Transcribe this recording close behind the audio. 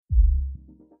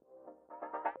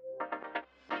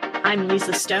I'm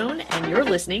Lisa Stone, and you're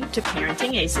listening to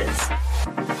Parenting Aces.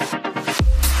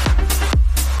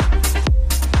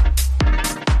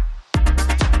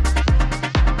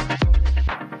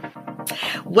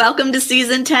 Welcome to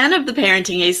Season 10 of the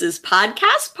Parenting Aces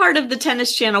podcast, part of the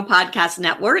Tennis Channel Podcast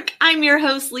Network. I'm your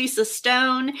host, Lisa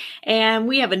Stone, and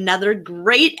we have another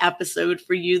great episode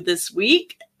for you this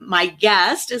week. My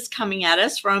guest is coming at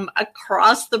us from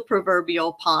across the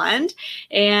proverbial pond,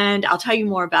 and I'll tell you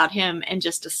more about him in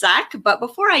just a sec. But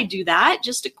before I do that,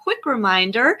 just a quick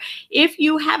reminder, if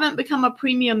you haven't become a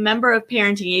premium member of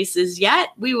Parenting Aces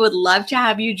yet, we would love to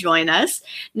have you join us.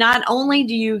 Not only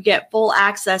do you get full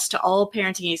access to all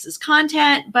Parenting Aces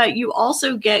content, but you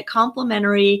also get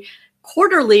complimentary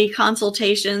quarterly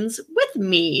consultations with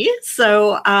me.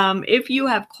 So if you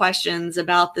have questions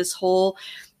about this whole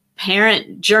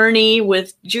parent journey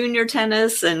with junior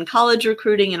tennis and college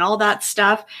recruiting and all that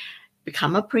stuff,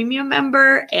 become a premium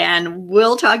member and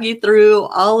we'll talk you through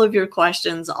all of your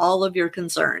questions, all of your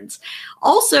concerns.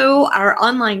 Also, our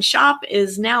online shop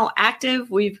is now active.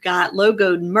 We've got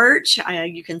logoed merch.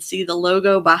 You can see the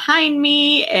logo behind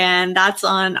me, and that's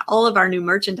on all of our new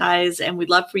merchandise, and we'd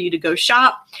love for you to go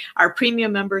shop. Our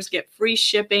premium members get free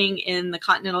shipping in the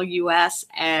continental US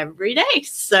every day.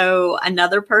 So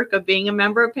another perk of being a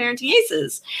member of Parenting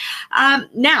Aces.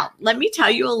 Now, let me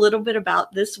tell you a little bit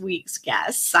about this week's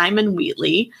guest, Simon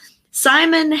Wheatley.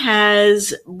 Simon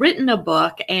has written a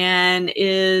book and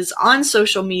is on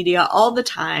social media all the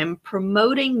time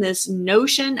promoting this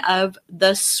notion of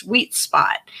the sweet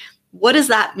spot. What does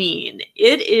that mean?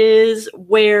 It is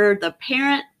where the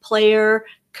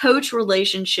parent-player-coach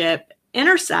relationship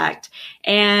intersect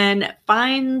and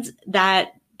finds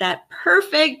that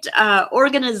perfect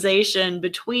organization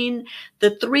between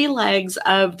the three legs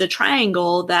of the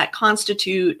triangle that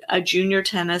constitute a junior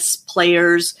tennis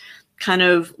player's kind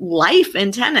of life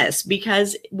in tennis,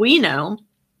 because we know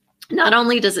not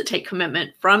only does it take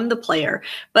commitment from the player,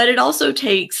 but it also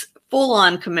takes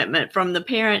full-on commitment from the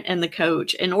parent and the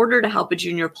coach in order to help a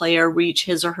junior player reach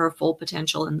his or her full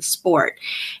potential in the sport.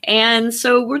 And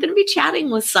so we're going to be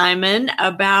chatting with Simon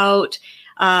about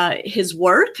his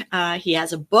work. He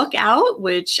has a book out,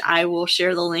 which I will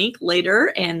share the link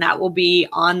later, and that will be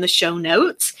on the show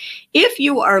notes. If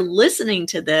you are listening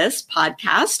to this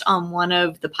podcast on one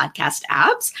of the podcast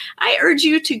apps, I urge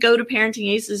you to go to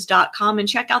parentingaces.com and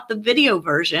check out the video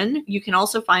version. You can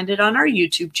also find it on our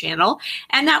YouTube channel,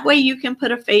 and that way you can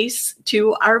put a face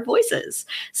to our voices.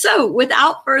 So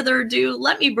without further ado,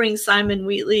 let me bring Simon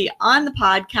Wheatley on the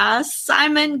podcast.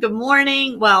 Simon, good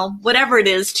morning. Well, whatever it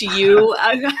is to you.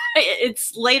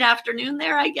 It's late afternoon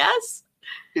there, I guess.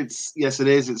 Yes, it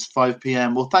is. It's 5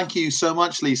 p.m. Well, thank you so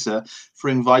much, Lisa, for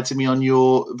inviting me on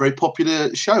your very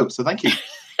popular show. So thank you.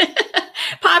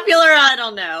 Popular, I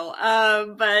don't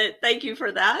know, but thank you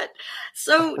for that.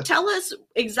 So tell us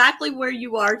exactly where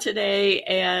you are today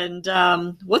and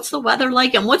what's the weather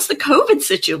like and what's the COVID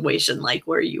situation like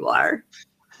where you are?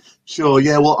 Sure.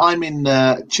 Yeah. Well, I'm in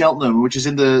Cheltenham, which is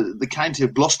in the county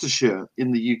of Gloucestershire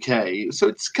in the UK. So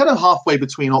it's kind of halfway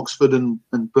between Oxford and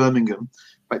Birmingham,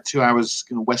 about 2 hours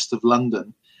west of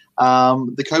London.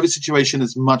 The COVID situation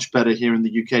is much better here in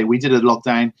the UK. We did a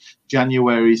lockdown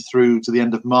January through to the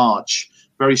end of March.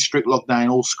 Very strict lockdown.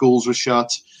 All schools were shut.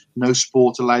 No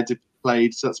sport allowed to be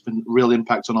played. So that's been a real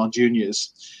impact on our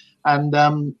juniors. And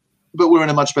but we're in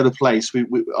a much better place.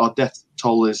 Our death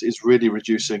toll is really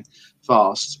reducing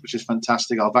fast, which is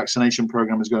fantastic. Our vaccination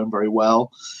program is going very well.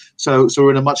 So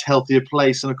we're in a much healthier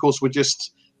place. And of course, we're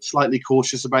just slightly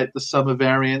cautious about the summer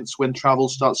variants when travel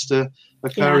starts to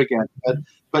occur again.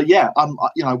 But yeah, I'm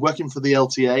working for the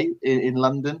LTA in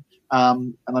London,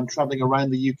 and I'm traveling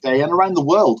around the UK and around the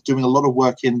world doing a lot of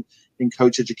work in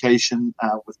coach education,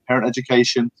 with parent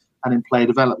education and in player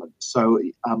development. So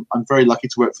I'm very lucky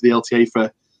to work for the LTA for,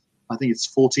 I think it's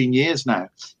 14 years now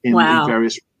in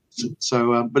various.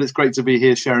 So, but it's great to be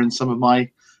here sharing some of my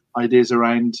ideas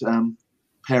around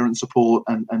parent support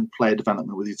and player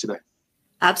development with you today.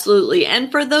 Absolutely. And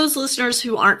for those listeners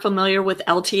who aren't familiar with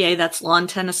LTA, that's Lawn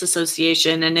Tennis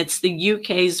Association, and it's the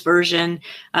UK's version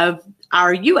of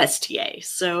our USTA.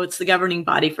 So it's the governing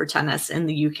body for tennis in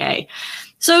the UK.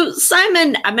 So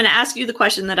Simon, I'm going to ask you the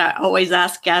question that I always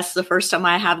ask guests the first time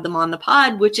I have them on the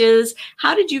pod, which is,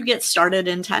 how did you get started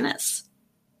in tennis?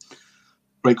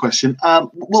 Great question.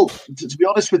 Well, to be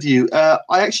honest with you, I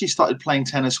actually started playing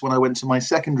tennis when I went to my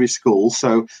secondary school.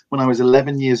 So when I was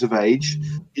 11 years of age,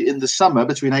 in the summer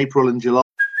between April and July.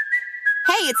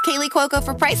 Hey, it's Kaylee Cuoco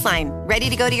for Priceline. Ready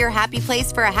to go to your happy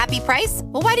place for a happy price?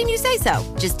 Well, why didn't you say so?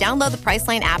 Just download the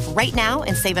Priceline app right now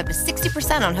and save up to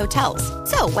 60% on hotels.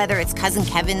 So whether it's Cousin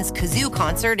Kevin's Kazoo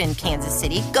Concert in Kansas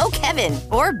City, go Kevin,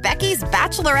 or Becky's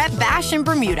Bachelorette Bash in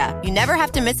Bermuda, you never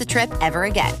have to miss a trip ever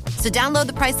again. So download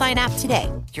the Priceline app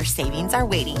today. Your savings are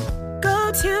waiting.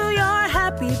 Go to your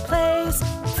happy place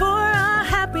for a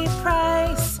happy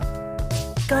price.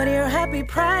 Go to your happy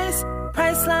price,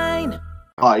 Priceline.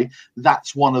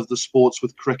 That's one of the sports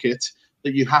with cricket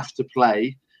that you have to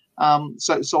play.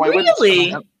 So I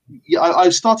really? I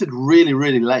started really,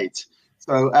 really late.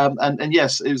 So and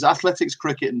yes, it was athletics,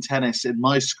 cricket, and tennis in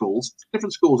my schools.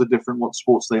 Different schools are different what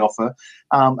sports they offer,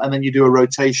 and then you do a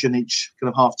rotation each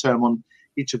kind of half term on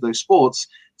each of those sports.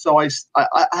 So I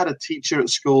had a teacher at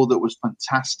school that was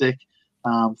fantastic,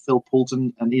 Phil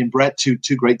Poulton and Ian Brett,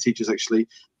 two great teachers actually,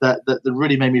 that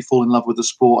really made me fall in love with the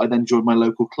sport. I then joined my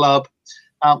local club.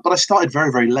 But I started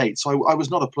very, very late, so I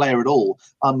was not a player at all.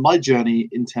 My journey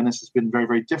in tennis has been very,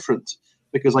 very different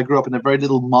because I grew up in a very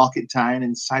little market town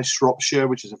in South Shropshire,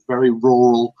 which is a very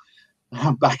rural,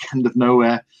 back end of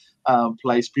nowhere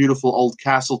place, beautiful old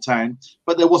castle town.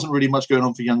 But there wasn't really much going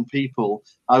on for young people.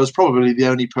 I was probably the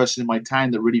only person in my town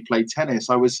that really played tennis.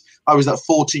 I was that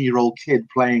 14-year-old kid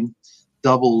playing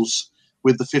doubles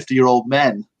with the 50-year-old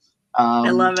men.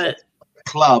 I love it.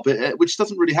 Club, which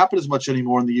doesn't really happen as much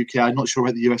anymore in the UK. I'm not sure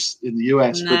about the US, no.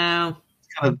 But it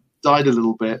kind of died a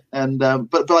little bit. And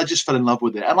but I just fell in love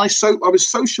with it. And I was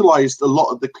socialized a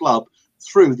lot at the club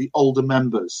through the older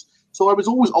members. So I was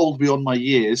always old beyond my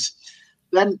years.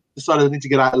 Then decided I need to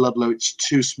get out of Ludlow. It's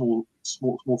too small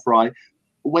fry.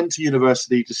 Went to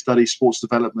university to study sports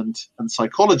development and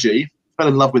psychology. Fell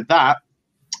in love with that,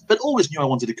 but always knew I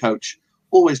wanted to coach.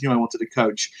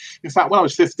 In fact, when I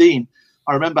was 15,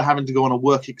 I remember having to go on a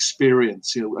work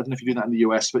experience. I don't know if you do that in the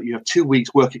US, but you have 2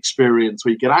 weeks work experience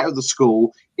where you get out of the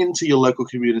school into your local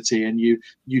community and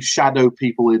you shadow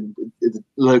people in the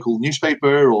local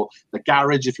newspaper or the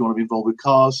garage if you want to be involved with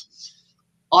cars.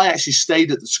 I actually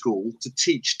stayed at the school to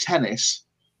teach tennis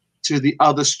to the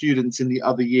other students in the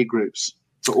other year groups.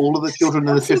 So all of the children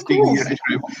in the 15-year age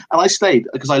group. And I stayed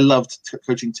because I loved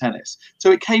coaching tennis.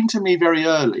 So it came to me very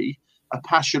early, a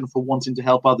passion for wanting to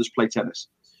help others play tennis.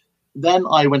 Then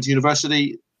I went to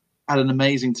university, had an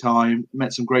amazing time,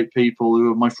 met some great people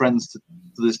who are my friends to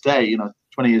this day,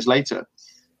 20 years later.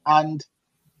 And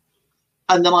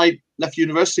then I left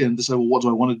university and decided, well, what do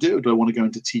I want to do? Do I want to go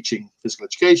into teaching physical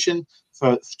education?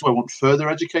 Do I want further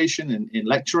education in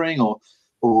lecturing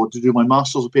or to do my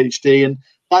master's or PhD? And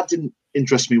that didn't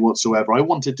interest me whatsoever. I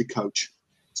wanted to coach.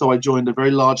 So I joined a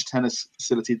very large tennis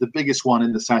facility, the biggest one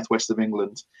in the southwest of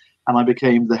England. And I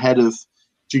became the head of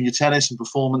junior tennis and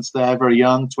performance there, very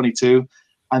young, 22,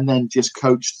 and then just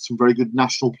coached some very good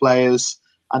national players.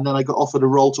 And then I got offered a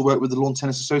role to work with the Lawn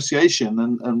Tennis Association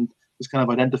and was kind of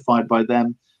identified by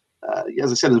them,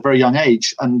 as I said, at a very young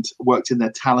age, and worked in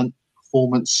their talent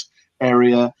performance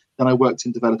area. Then I worked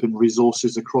in developing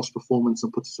resources across performance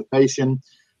and participation.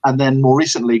 And then more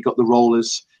recently got the role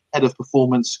as head of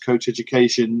performance coach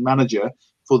education manager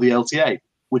for the LTA,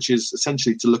 which is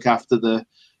essentially to look after the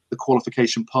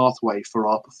qualification pathway for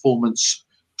our performance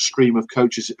stream of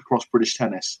coaches across British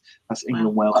tennis. That's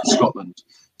England, Wales, and Scotland.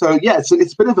 So yeah, it's a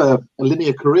bit of a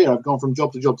linear career. I've gone from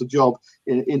job to job to job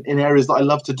in areas that I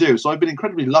love to do. So I've been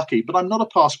incredibly lucky, but I'm not a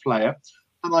past player,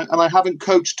 and I haven't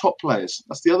coached top players.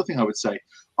 That's the other thing I would say.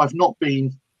 I've not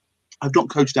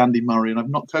coached Andy Murray and I've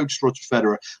not coached Roger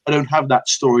Federer. I don't have that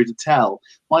story to tell.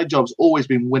 My job's always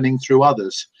been winning through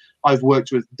others. I've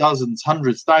worked with dozens,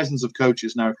 hundreds, thousands of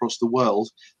coaches now across the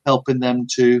world, helping them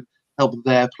to help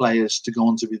their players to go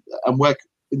on to be and work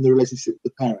in the relationship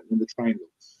with the parent in the triangle.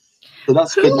 So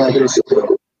that's been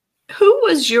Who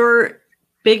was your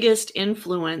biggest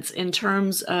influence in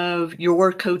terms of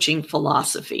your coaching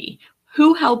philosophy?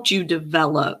 Who helped you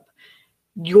develop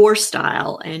your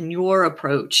style and your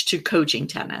approach to coaching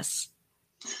tennis?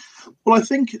 Well, I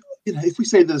think, if we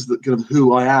say there's the kind of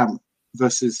who I am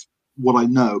versus what I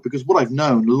know, because what I've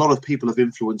known, a lot of people have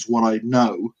influenced what I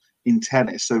know in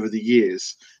tennis over the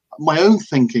years. My own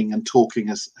thinking and talking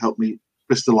has helped me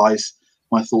crystallize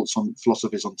my thoughts on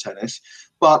philosophies on tennis.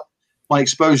 But my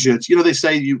exposure to, they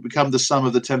say you become the sum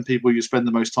of the 10 people you spend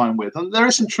the most time with. And there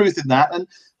is some truth in that.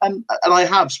 And I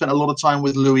have spent a lot of time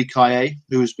with Louis Caillet,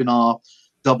 who has been our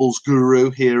doubles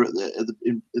guru here at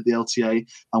the LTA.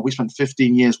 We spent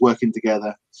 15 years working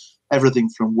together. Everything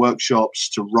from workshops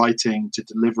to writing to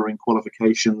delivering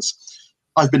qualifications.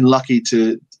 I've been lucky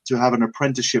to have an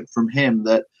apprenticeship from him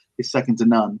that is second to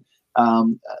none.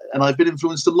 And I've been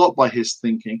influenced a lot by his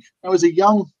thinking. I was a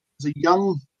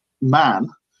young man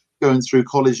going through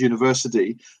college,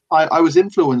 university, I was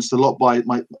influenced a lot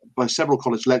by several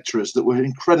college lecturers that were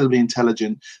incredibly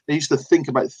intelligent. They used to think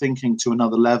about thinking to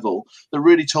another level, that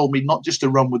really told me not just to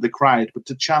run with the crowd, but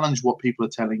to challenge what people are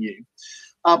telling you.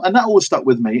 And that always stuck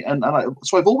with me.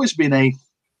 So I've always been a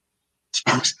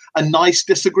nice,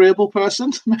 disagreeable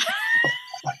person.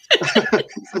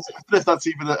 If that's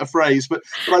even a phrase, but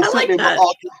I certainly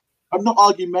I'm not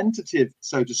argumentative,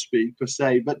 so to speak, per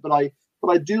se, but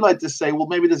I do like to say, well,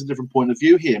 maybe there's a different point of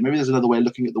view here. Maybe there's another way of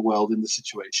looking at the world in the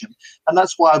situation. And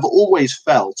that's why I've always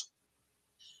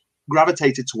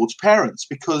gravitated towards parents,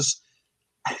 because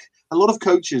a lot of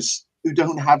coaches who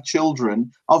don't have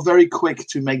children are very quick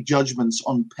to make judgments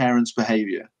on parents'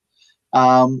 behavior.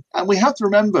 And we have to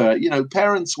remember,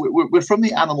 parents, we're from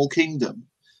the animal kingdom.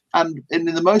 And in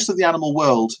the most of the animal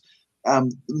world,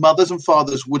 mothers and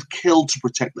fathers would kill to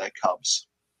protect their cubs.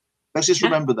 Let's just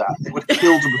remember that. They would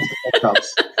kill to protect their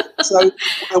cubs. So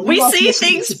we see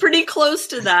things pretty close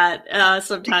to that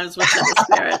sometimes with tennis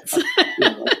parents.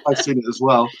 Yeah, I've seen it as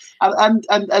well.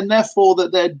 And therefore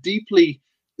that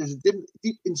there's a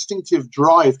deep instinctive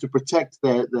drive to protect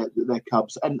their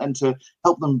cubs and to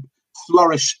help them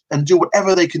flourish and do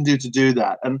whatever they can do to do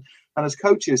that. And as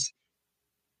coaches,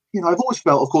 I've always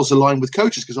felt, of course, aligned with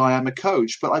coaches because I am a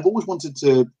coach, but I've always wanted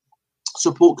to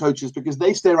support coaches because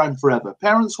they stay around forever.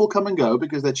 Parents will come and go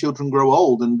because their children grow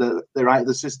old and they're out of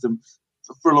the system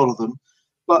for a lot of them.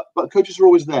 But coaches are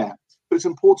always there. But it's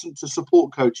important to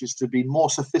support coaches to be more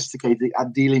sophisticated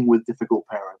at dealing with difficult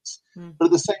parents. But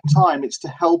at the same time, it's to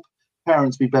help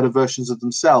parents be better versions of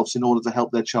themselves in order to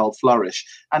help their child flourish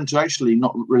and to actually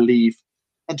not relieve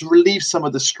some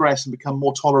of the stress and become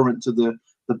more tolerant to the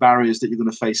barriers that you're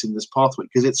going to face in this pathway,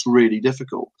 because it's really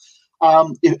difficult.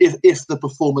 If the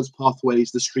performance pathway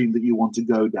is the stream that you want to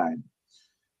go down.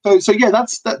 So yeah,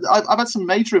 that's that. I've had some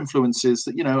major influences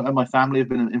that, and my family have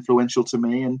been influential to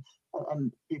me, and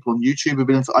people on YouTube have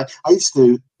been. I used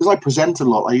to, because I present a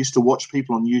lot, I used to watch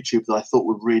people on YouTube that I thought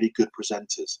were really good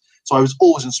presenters. So I was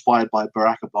always inspired by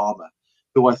Barack Obama,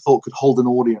 who I thought could hold an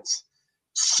audience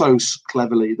so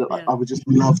cleverly that I would just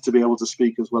love to be able to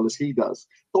speak as well as he does.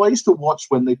 So I used to watch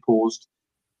when they paused,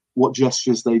 what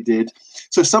gestures they did.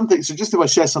 So just if I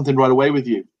share something right away with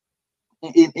you,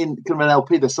 in kind of an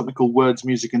LP, there's something called words,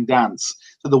 music, and dance.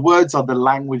 So the words are the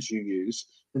language you use.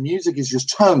 The music is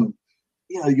just tone,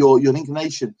 your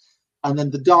intonation. And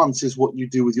then the dance is what you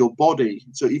do with your body.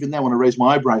 So even there, when I raise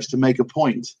my eyebrows to make a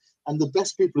point, and the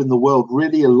best people in the world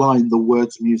really align the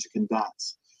words, music, and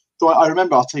dance. So I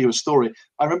remember, I'll tell you a story.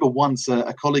 I remember once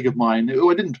a colleague of mine,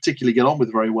 who I didn't particularly get on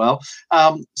with very well,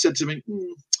 said to me,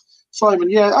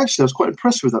 Simon, yeah, actually, I was quite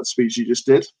impressed with that speech you just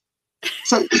did.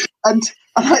 So, and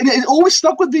it always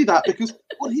stuck with me, that, because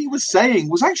what he was saying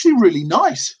was actually really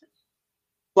nice.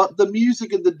 But the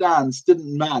music and the dance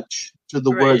didn't match to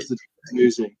the words that he was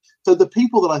using. So the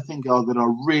people that I think that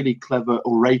are really clever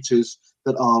orators,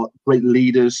 that are great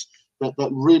leaders, that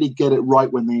really get it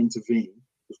right when they intervene,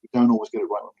 because we don't always get it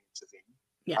right when we intervene.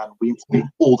 Yeah. And we intervene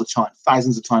all the time,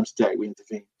 thousands of times a day we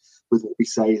intervene with what we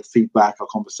say, feedback, our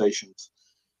conversations.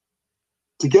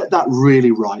 To get that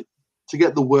really right, to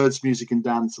get the words, music, and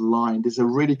dance aligned is a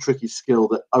really tricky skill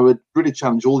that I would really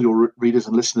challenge all your readers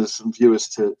and listeners and viewers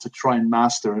to try and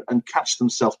master and catch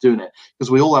themselves doing it, because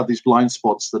we all have these blind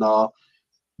spots that are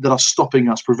stopping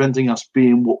us, preventing us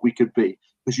being what we could be,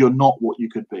 because you're not what you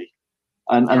could be.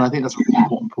 And I think that's a really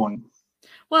important point.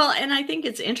 Well, and I think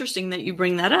it's interesting that you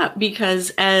bring that up,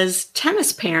 because as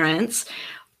tennis parents,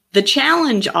 the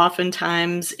challenge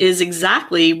oftentimes is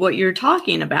exactly what you're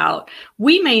talking about.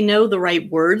 We may know the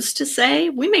right words to say.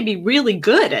 We may be really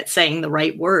good at saying the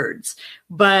right words,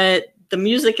 but the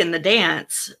music and the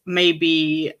dance may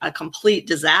be a complete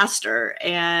disaster.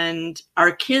 And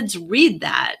our kids read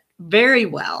that very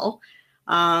well.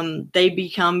 They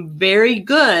become very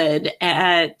good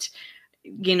at,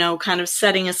 kind of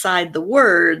setting aside the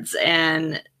words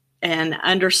and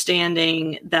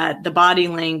understanding that the body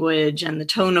language and the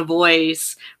tone of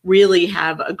voice really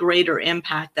have a greater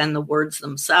impact than the words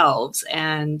themselves.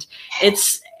 And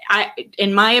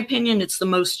in my opinion, it's the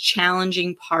most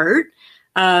challenging part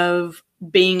of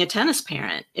being a tennis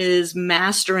parent, is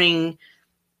mastering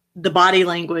the body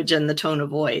language and the tone of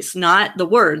voice, not the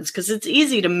words, because it's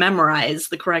easy to memorize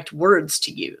the correct words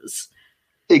to use.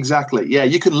 Exactly. Yeah,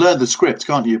 you can learn the script,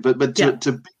 can't you? But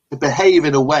to behave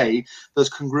in a way that's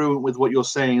congruent with what you're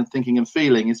saying and thinking and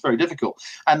feeling is very difficult.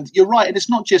 And you're right. And it's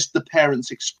not just the parents'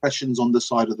 expressions on the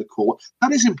side of the court.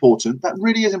 That is important. That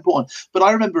really is important. But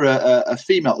I remember a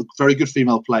very good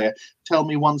female player tell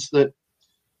me once that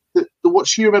what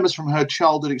she remembers from her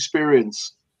childhood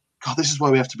experience God, this is why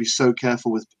we have to be so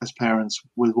careful as parents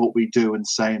with what we do and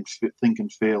say and think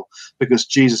and feel, because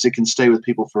Jesus, it can stay with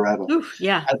people forever. Oof,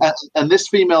 yeah. And this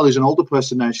female is an older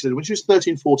person now. She said when she was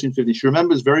 13, 14, 15, she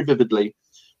remembers very vividly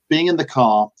being in the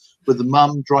car with the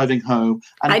mum driving home.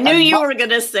 And, I knew you were going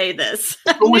to say this.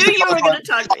 I knew you were going to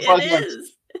talk about it.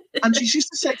 Is. And she used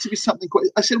to say to me something quite,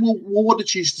 I said, well, what did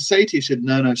she used to say to you? She said,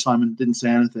 no, Simon, didn't say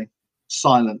anything.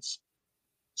 Silence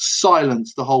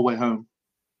the whole way home.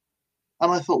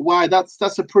 And I thought, wow,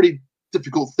 that's a pretty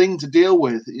difficult thing to deal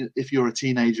with if you're a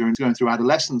teenager and going through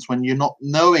adolescence, when you're not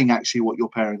knowing actually what your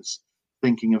parents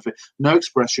thinking of it. No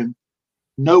expression,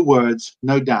 no words,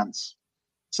 no dance.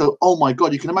 So, oh my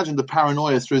God, you can imagine the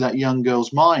paranoia through that young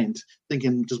girl's mind,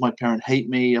 thinking, does my parent hate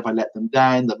me? Have I let them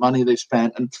down? The money they've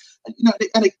spent, and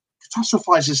it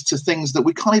catastrophizes to things that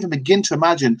we can't even begin to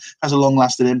imagine has a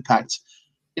long-lasting impact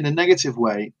in a negative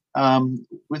way.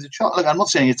 With a child, like, I'm not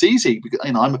saying it's easy, because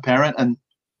I'm a parent and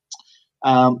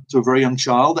to a very young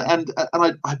child, and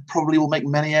I probably will make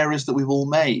many errors that we've all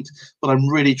made, but I'm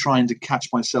really trying to catch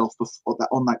myself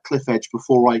on that cliff edge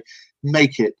before I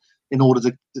make it, in order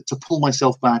to pull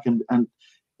myself back and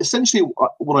essentially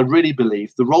what I really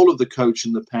believe the role of the coach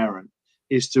and the parent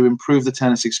is to improve the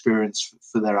tennis experience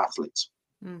for their athletes,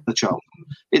 the child.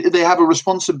 They have a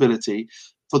responsibility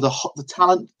for the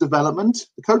talent development.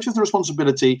 The coach has the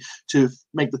responsibility to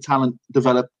make the talent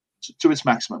develop to its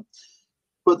maximum.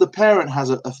 But the parent has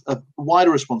a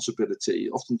wider responsibility,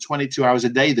 often 22 hours a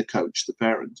day, the coach, the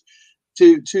parent,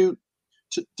 to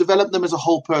develop them as a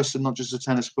whole person, not just a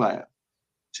tennis player,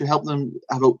 to help them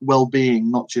have a well-being,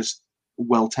 not just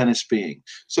well tennis being.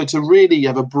 So to really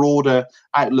have a broader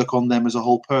outlook on them as a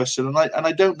whole person. And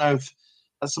I don't know if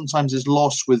that sometimes is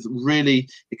lost with really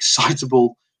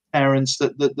excitable parents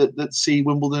that see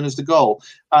Wimbledon as the goal.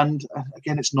 And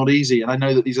again, it's not easy. And I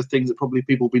know that these are things that probably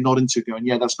people will be nodding to, going,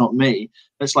 yeah, that's not me.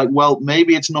 It's like, well,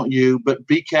 maybe it's not you, but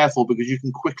be careful, because you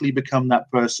can quickly become that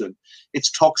person.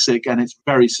 It's toxic and it's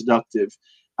very seductive.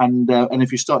 And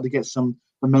if you start to get some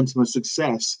momentum of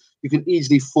success, you can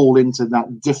easily fall into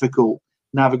that difficult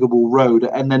navigable road,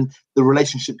 and then the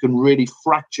relationship can really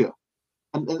fracture.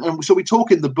 And so we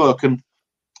talk in the book, and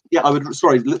yeah,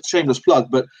 shameless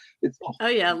plug, but it's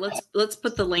let's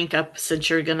put the link up since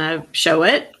you're gonna show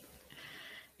it.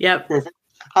 Yep. Perfect.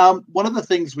 One of the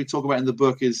things we talk about in the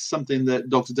book is something that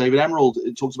Dr. David Emerald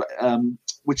talks about,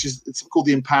 which is it's called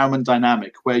the empowerment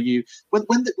dynamic, where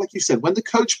like you said, when the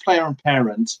coach, player, and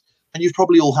parent, and you've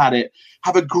probably all had it,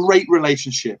 have a great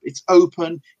relationship. It's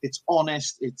open, it's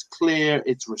honest, it's clear,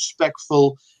 it's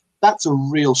respectful. That's a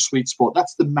real sweet spot.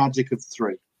 That's the magic of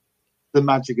three. The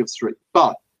magic of three.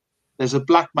 But there's a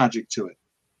black magic to it.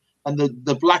 And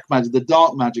the black magic, the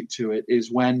dark magic to it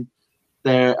is when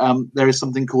there is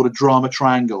something called a drama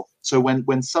triangle. So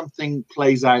when something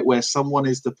plays out where someone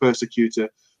is the persecutor,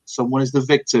 someone is the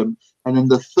victim, and then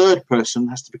the third person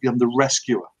has to become the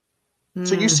rescuer.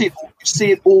 So you see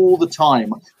it all the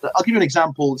time. I'll give you an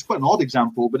example. It's quite an odd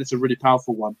example, but it's a really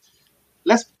powerful one.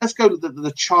 Let's go to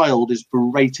the child is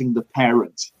berating the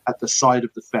parent at the side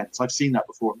of the fence. I've seen that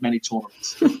before at many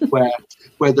tournaments,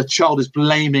 where the child is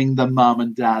blaming the mum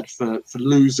and dad for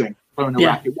losing, throwing a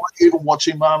racket. Why are you even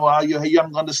watching, mum? Well, you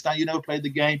don't understand. You never played the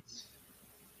game.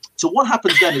 So what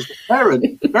happens then is the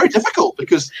parent, very difficult,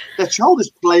 because their child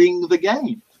is playing the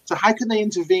game. So how can they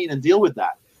intervene and deal with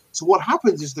that? So what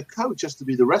happens is the coach has to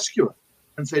be the rescuer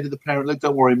and say to the parent, look,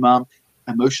 don't worry, mum,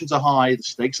 emotions are high, the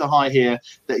stakes are high here,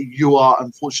 that you are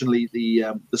unfortunately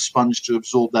the sponge to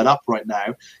absorb that up right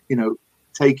now.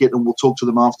 Take it and we'll talk to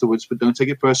them afterwards, but don't take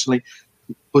it personally.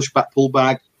 Push back, pull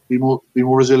back, be more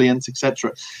resilient,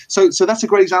 etc. So that's a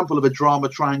great example of a drama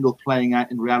triangle playing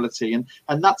out in reality.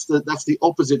 And that's the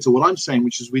opposite to what I'm saying,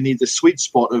 which is we need the sweet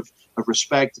spot of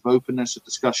respect, of openness, of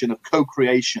discussion, of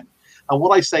co-creation. And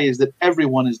what I say is that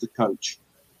everyone is the coach.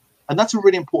 And that's a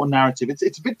really important narrative.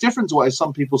 It's a bit different to what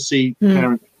some people see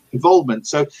parent involvement.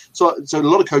 So a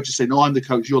lot of coaches say, no, I'm the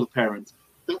coach, you're the parent.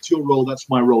 That's your role, that's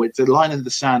my role. It's a line in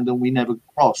the sand and we never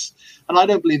cross. And I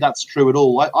don't believe that's true at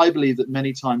all. I believe that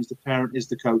many times the parent is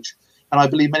the coach. And I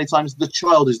believe many times the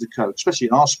child is the coach, especially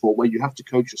in our sport where you have to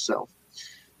coach yourself.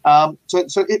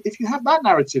 So if you have that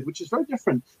narrative, which is very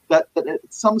different, that at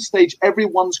some stage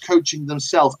everyone's coaching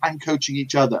themselves and coaching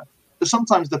each other. So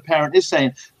sometimes the parent is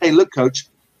saying, hey, look, coach,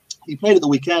 he played at the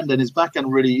weekend and his backhand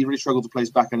he really struggled to play his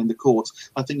backhand in the court.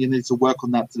 I think you need to work on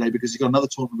that today, because he's got another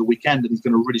tournament the weekend and he's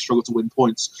going to really struggle to win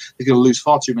points. He's going to lose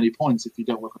far too many points if you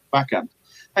don't work on the backhand.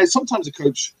 And sometimes a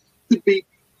coach could be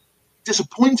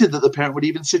disappointed that the parent would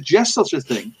even suggest such a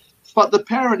thing. But the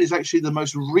parent is actually the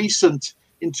most recent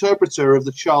interpreter of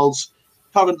the child's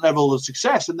current level of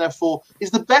success, and therefore is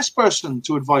the best person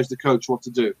to advise the coach what to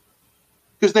do.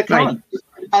 because they're current.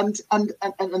 Right.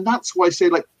 And that's why I say,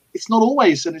 like, it's not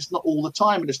always, and it's not all the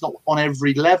time, and it's not on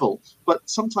every level. But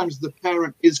sometimes the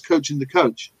parent is coaching the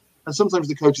coach, and sometimes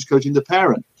the coach is coaching the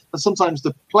parent, and sometimes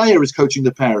the player is coaching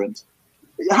the parent.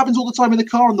 It happens all the time in the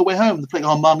car on the way home. They're playing,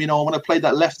 oh, Mum, I want to play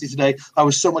that lefty today. I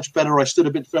was so much better. I stood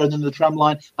a bit further than the tram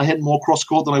line. I hit more cross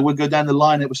court than I would go down the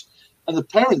line. And the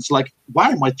parents like,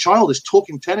 wow, my child is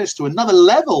talking tennis to another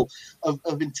level of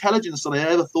intelligence than I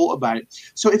ever thought about.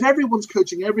 So if everyone's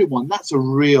coaching everyone, that's a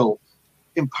real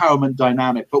empowerment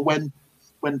dynamic. But when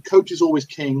coach is always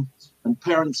king and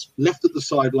parents left at the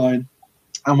sideline,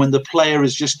 and when the player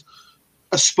is just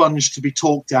a sponge to be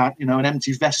talked at, an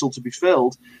empty vessel to be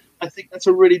filled, I think that's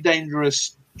a really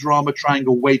dangerous drama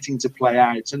triangle waiting to play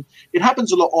out. And it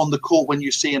happens a lot on the court when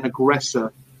you see an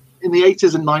aggressor. In the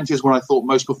 80s and 90s, when I thought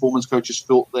most performance coaches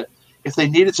felt that if they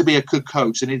needed to be a good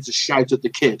coach, they needed to shout at the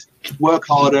kid, work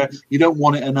harder, you don't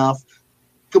want it enough,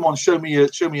 come on, show me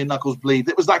your knuckles bleed.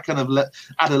 It was that kind of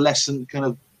adolescent kind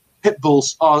of pit bull,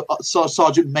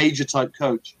 Sergeant Major type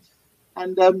coach.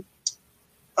 And of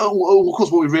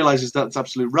course, what we realize is that's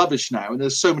absolute rubbish now. And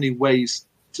there's so many ways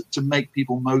to make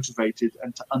people motivated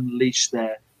and to unleash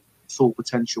their full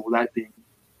potential without being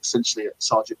essentially a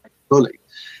sergeant major bully.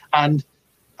 And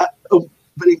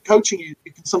but in coaching, you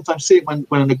can sometimes see it when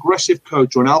an aggressive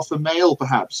coach or an alpha male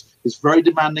perhaps is very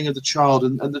demanding of the child,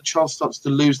 and the child starts to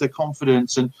lose their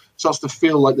confidence and starts to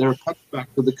feel like they're a punchback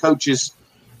to the coach's,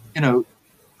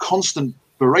 constant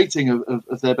berating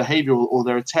of their behavior or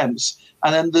their attempts.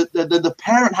 And then the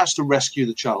parent has to rescue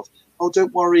the child. Oh,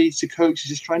 don't worry, it's a coach. He's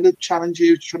just trying to challenge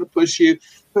you, just trying to push you.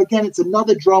 But again, it's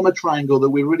another drama triangle that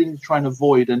we're really trying to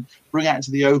avoid and bring out into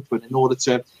the open in order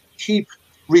to keep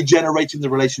regenerating the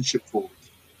relationship forward.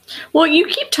 Well, you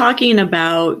keep talking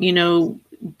about,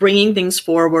 bringing things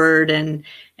forward and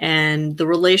the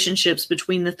relationships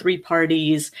between the three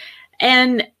parties.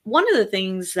 And one of the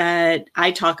things that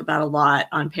I talk about a lot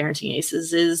on Parenting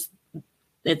Aces is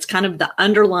it's kind of the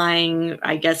underlying,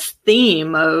 I guess,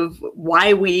 theme of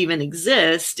why we even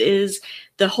exist is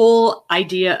the whole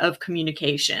idea of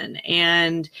communication.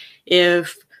 And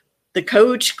if the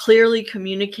coach clearly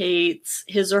communicates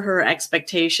his or her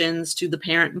expectations to the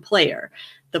parent and player,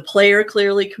 the player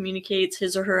clearly communicates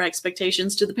his or her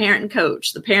expectations to the parent and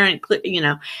coach, the parent,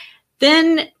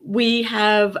 then we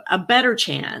have a better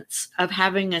chance of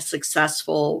having a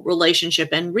successful relationship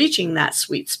and reaching that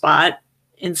sweet spot,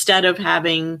 instead of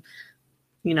having,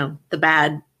 the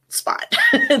bad spot,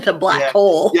 the black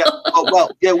hole.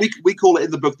 Yeah. We call it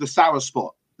in the book the sour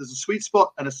spot. There's a sweet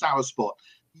spot and a sour spot.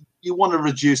 You want to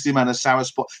reduce the amount of sour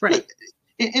spot. Right.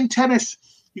 In tennis,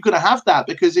 you're going to have that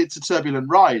because it's a turbulent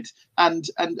ride, and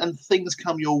things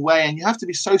come your way, and you have to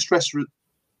be so stress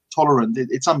tolerant.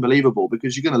 It's unbelievable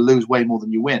because you're going to lose way more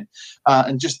than you win,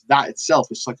 and just that itself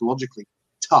is psychologically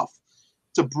tough.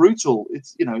 It's a brutal.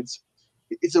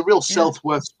 It's a real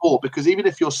self-worth sport because even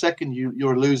if you're second,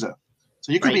 you're a loser.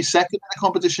 So you can be second in a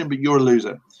competition, but you're a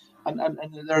loser. And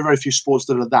there are very few sports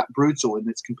that are that brutal in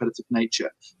its competitive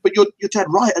nature. But you're dead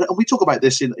right. And we talk about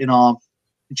this in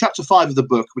chapter 5 of the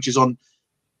book, which is on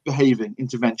behaving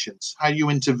interventions, how you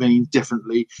intervene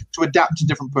differently to adapt to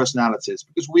different personalities.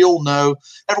 Because we all know,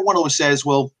 everyone always says,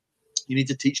 well, you need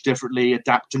to teach differently,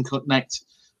 adapt and connect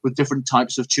with different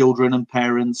types of children and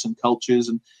parents and cultures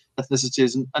and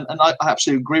ethnicities, and I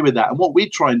absolutely agree with that. And what we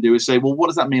try and do is say, well, what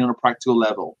does that mean on a practical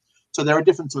level? So there are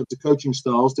different types of coaching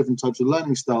styles, different types of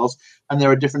learning styles, and there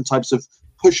are different types of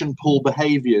push and pull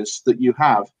behaviors that you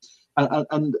have.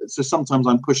 And so sometimes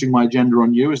I'm pushing my agenda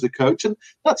on you as the coach, and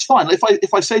that's fine.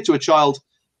 If I say to a child,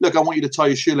 look, I want you to tie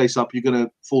your shoelace up, you're going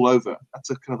to fall over. That's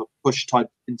a kind of a push type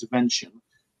intervention.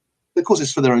 Of course,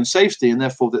 it's for their own safety, and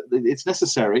therefore it's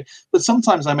necessary. But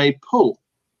sometimes I may pull.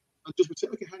 I just would say,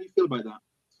 okay, how do you feel about that?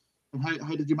 And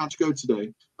how did your match go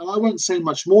today? And I won't say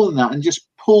much more than that and just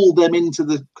pull them into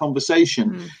the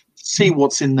conversation, see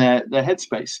what's in their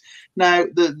headspace. Now,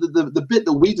 the bit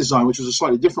that we designed, which was a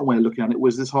slightly different way of looking at it,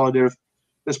 was this whole idea of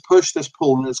there's push, there's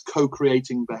pull, and there's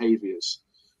co-creating behaviors.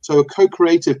 So a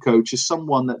co-creative coach is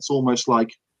someone that's almost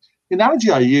like, the analogy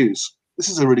I use, this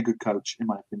is a really good coach, in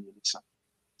my opinion, Lisa.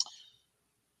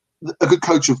 A good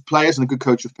coach of players and a good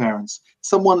coach of parents.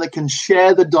 Someone that can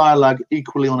share the dialogue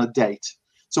equally on a date.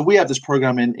 So we have this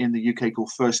program in the UK called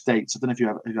First Dates. I don't know if you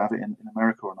have it in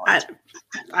America or not.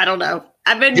 I don't know.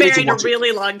 I've been married a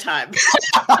really long time.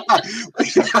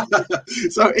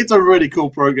 So it's a really cool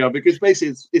program because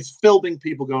basically it's filming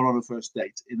people going on a first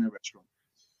date in a restaurant.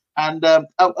 And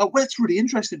it's really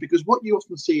interesting because what you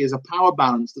often see is a power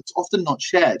balance that's often not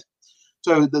shared.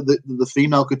 So the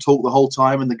female could talk the whole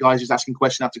time, and the guy's just asking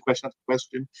question after question after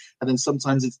question. And then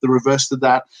sometimes it's the reverse to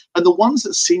that. And the ones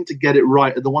that seem to get it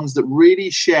right are the ones that really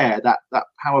share that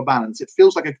power balance. It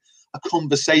feels like a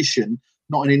conversation,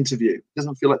 not an interview. It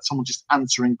doesn't feel like someone just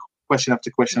answering question after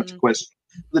question after question.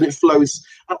 That it flows.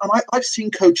 And I've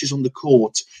seen coaches on the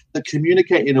court that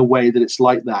communicate in a way that it's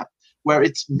like that, where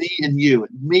it's me and you,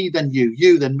 me then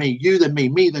you then me, you then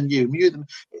me then you then.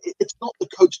 It's not the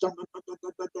coach done,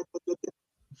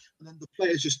 and then the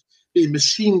players just being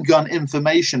machine gun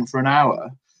information for an hour.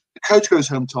 The coach goes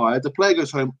home tired. The player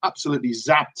goes home absolutely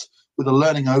zapped with a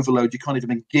learning overload you can't even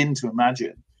begin to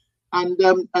imagine. And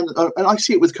I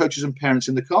see it with coaches and parents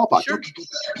in the car park. Sure.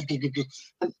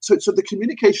 And so the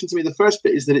communication to me, the first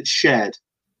bit is that it's shared,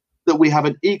 that we have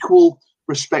an equal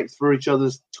respect for each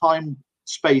other's time,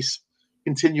 space,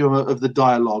 continuum of the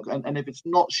dialogue. And if it's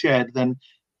not shared, then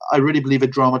I really believe a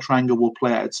drama triangle will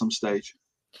play out at some stage.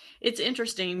 It's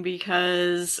interesting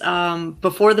because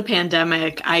before the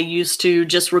pandemic, I used to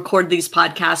just record these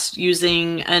podcasts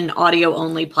using an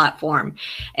audio-only platform.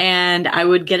 And I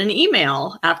would get an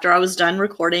email after I was done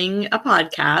recording a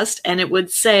podcast, and it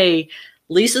would say,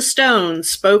 Lisa Stone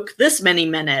spoke this many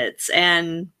minutes,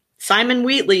 and Simon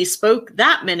Wheatley spoke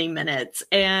that many minutes.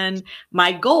 And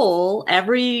my goal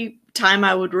every time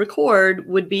I would record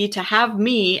would be to have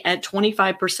me at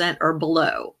 25% or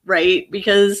below, right?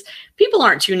 Because people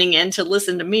aren't tuning in to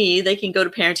listen to me. They can go to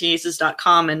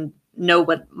parentingaces.com and know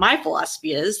what my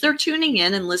philosophy is. They're tuning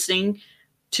in and listening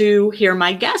to hear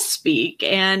my guests speak.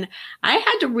 And I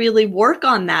had to really work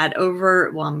on that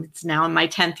it's now in my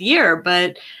 10th year,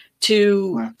 but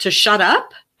to shut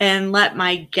up and let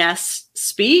my guests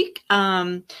speak.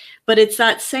 But it's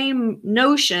that same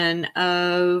notion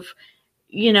of,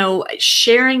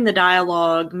 sharing the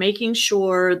dialogue, making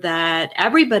sure that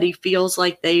everybody feels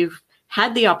like they've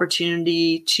had the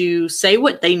opportunity to say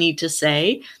what they need to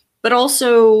say, but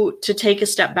also to take a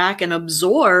step back and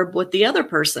absorb what the other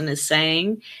person is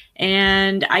saying.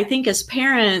 And I think as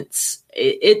parents,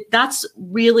 that's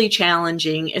really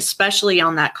challenging, especially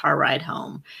on that car ride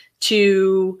home,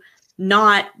 to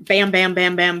not bam, bam,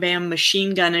 bam, bam, bam,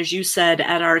 machine gun, as you said,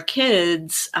 at our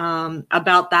kids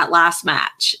about that last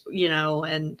match,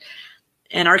 and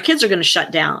our kids are going to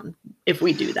shut down if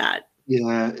we do that.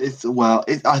 Yeah,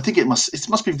 I think it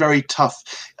must be very tough.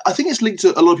 I think it's linked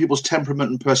to a lot of people's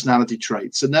temperament and personality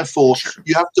traits, and therefore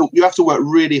you have to work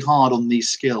really hard on these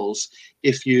skills.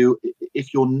 If your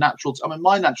natural,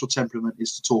 my natural temperament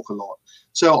is to talk a lot.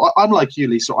 So I'm like you,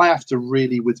 Lisa. I have to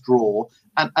really withdraw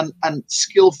and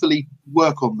skillfully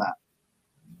work on that,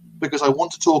 because I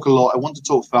want to talk a lot. I want to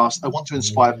talk fast. I want to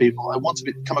inspire people. I want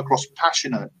to come across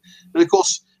passionate. But of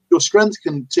course, your strength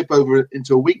can tip over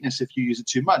into a weakness if you use it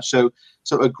too much. So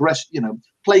aggression,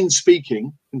 plain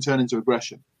speaking can turn into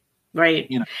aggression. Right.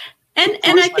 And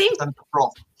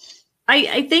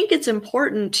I think it's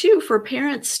important too for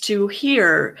parents to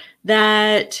hear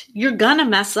that you're gonna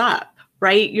mess up,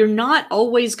 right? You're not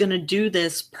always gonna do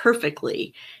this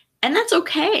perfectly, and that's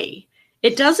okay.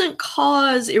 It doesn't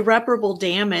cause irreparable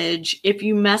damage if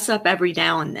you mess up every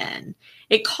now and then.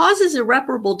 It causes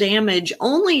irreparable damage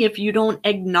only if you don't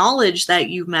acknowledge that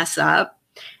you mess up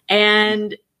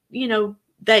and,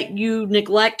 that you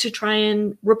neglect to try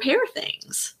and repair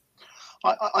things.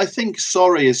 I think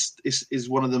sorry is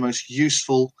one of the most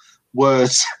useful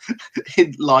words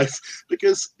in life,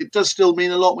 because it does still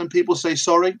mean a lot when people say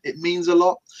sorry. It means a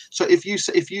lot. So if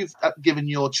you've given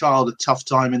your child a tough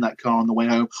time in that car on the way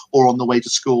home, or on the way to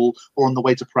school, or on the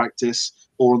way to practice,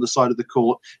 or on the side of the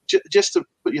court, just to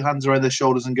put your hands around their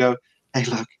shoulders and go, hey,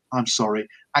 look, I'm sorry.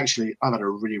 Actually, I've had a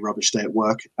really rubbish day at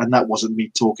work, and that wasn't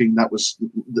me talking. That was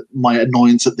my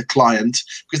annoyance at the client,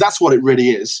 because that's what it really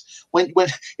is. When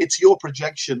it's your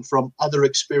projection from other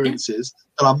experiences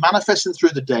that are manifesting through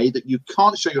the day that you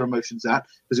can't show your emotions at,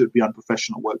 because it would be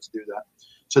unprofessional work to do that.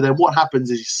 So then what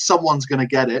happens is someone's going to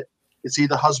get it. It's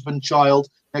either husband, child,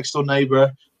 next door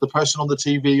neighbor, the person on the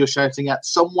TV you're shouting at.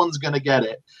 Someone's going to get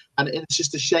it. And it's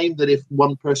just a shame that if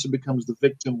one person becomes the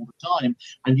victim all the time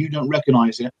and you don't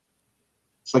recognize it,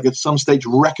 it's like at some stage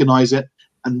recognize it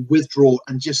and withdraw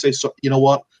and just say, so, you know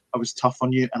what, I was tough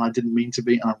on you and I didn't mean to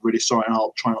be, and I'm really sorry, and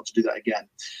I'll try not to do that again.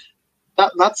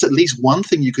 That's at least one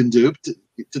thing you can do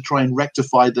to try and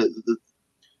rectify the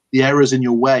errors in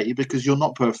your way, because you're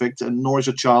not perfect, and nor is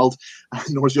your child,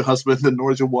 nor is your husband, and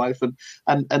nor is your wife,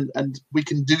 and we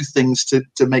can do things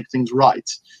to make things right.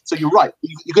 So you're right.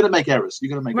 You're going to make errors. You're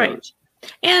going to make errors.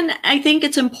 And I think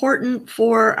it's important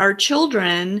for our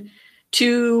children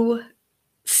to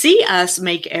see us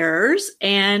make errors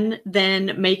and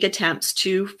then make attempts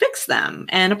to fix them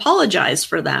and apologize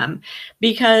for them,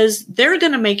 because they're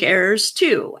going to make errors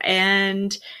too.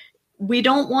 And we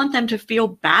don't want them to feel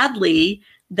badly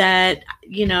that,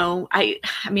 I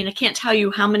mean, I can't tell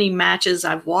you how many matches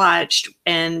I've watched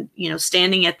and,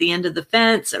 standing at the end of the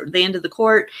fence or the end of the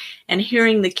court and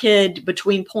hearing the kid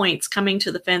between points coming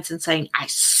to the fence and saying, I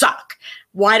suck.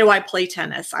 Why do I play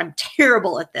tennis? I'm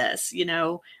terrible at this.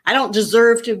 I don't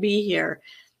deserve to be here.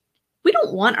 We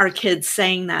don't want our kids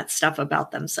saying that stuff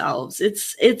about themselves.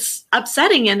 It's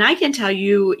upsetting. And I can tell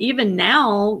you, even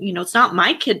now, it's not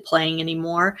my kid playing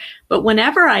anymore, but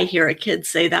whenever I hear a kid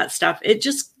say that stuff, it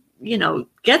just,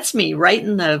 gets me right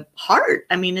in the heart.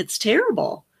 I mean, it's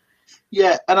terrible.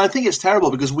 Yeah. And I think it's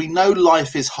terrible because we know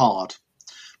life is hard.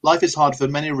 Life is hard for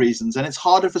many reasons, and it's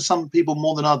harder for some people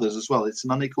more than others as well. It's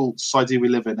an unequal society we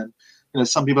live in, and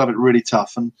some people have it really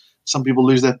tough, and some people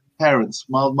lose their parents,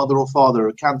 mother or father,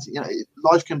 or cancer.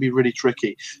 Life can be really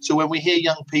tricky. So when we hear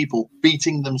young people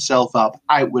beating themselves up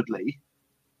outwardly,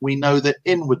 we know that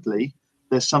inwardly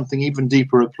there's something even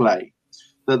deeper at play.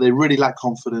 That they really lack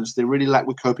confidence, they really lack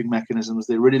with coping mechanisms,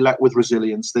 they really lack with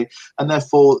resilience, and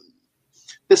therefore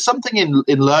there's something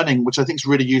in learning which I think is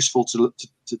really useful to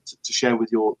share with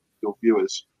your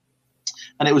viewers.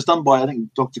 And it was done by, I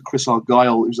think, Dr. Chris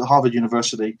Argyle, who's at Harvard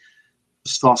University,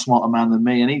 far smarter man than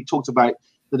me. And he talked about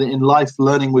that in life,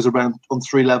 learning was around on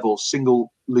 3 levels: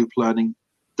 single loop learning,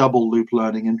 double loop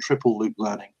learning, and triple loop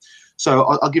learning. So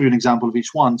I'll give you an example of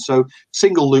each one. So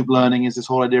single loop learning is this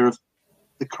whole idea of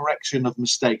the correction of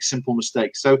mistakes, simple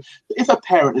mistakes. So if a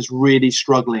parent is really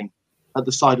struggling at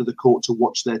the side of the court to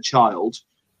watch their child,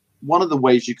 one of the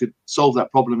ways you could solve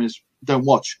that problem is don't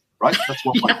watch, right? That's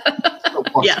one way.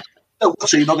 Don't watch. Yeah. Don't watch,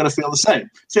 so you're not going to feel the same.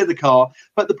 Sit in the car.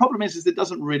 But the problem is it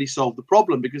doesn't really solve the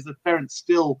problem, because the parents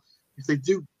still, if they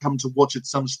do come to watch at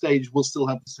some stage, will still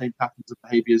have the same patterns of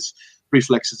behaviors,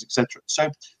 reflexes, etc.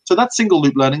 So that's single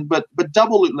loop learning. But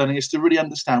double loop learning is to really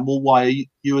understand, well, why are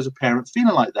you as a parent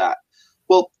feeling like that?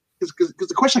 Well, because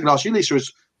the question I can ask you, Lisa,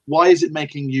 is why is it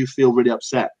making you feel really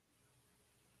upset?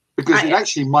 Because it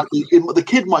actually might be, the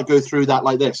kid might go through that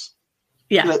like this.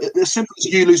 Yeah. As simple as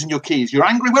you losing your keys. You're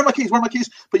angry, where are my keys? Where are my keys?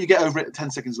 But you get over it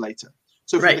 10 seconds later.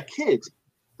 So for the kid,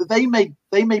 they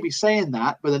may be saying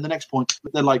that, but then the next point,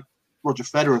 they're like Roger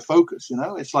Federer, focus,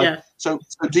 It's like, so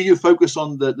do you focus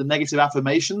on the negative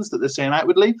affirmations that they're saying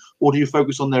outwardly, or do you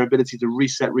focus on their ability to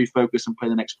reset, refocus, and play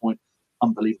the next point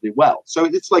unbelievably well? So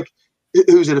it's like,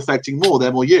 who's it affecting more,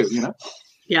 them or you,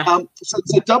 Yeah.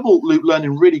 So double loop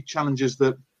learning really challenges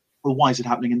well, why is it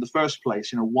happening in the first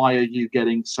place? Why are you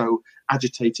getting so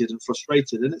agitated and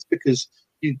frustrated? And it's because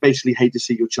you basically hate to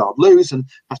see your child lose. And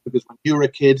that's because when you were a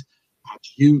kid,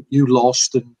 you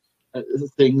lost and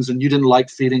things, and you didn't like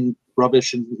feeling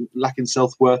rubbish and lacking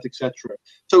self-worth, etc.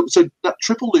 So that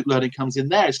triple loop learning comes in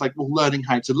there. It's like, well, learning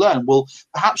how to learn. Well,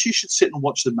 perhaps you should sit and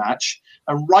watch the match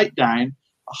and write down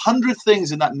 100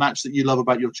 things in that match that you love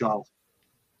about your child.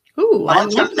 Ooh, I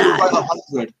love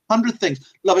that. 100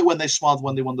 things. Love it when they smiled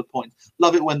when they won the point.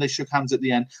 Love it when they shook hands at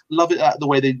the end. Love it the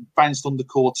way they bounced on the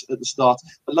court at the start.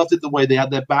 I loved it the way they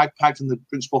had their bag packed and the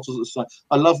drinks bottles at the side.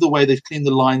 I love the way they cleaned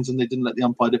the lines and they didn't let the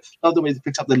umpire do it. I love the way they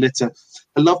picked up the litter.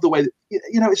 I love the way that,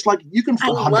 it's like you can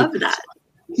find 100 things.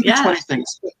 You can 20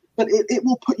 things. But it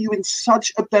will put you in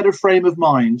such a better frame of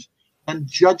mind and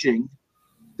judging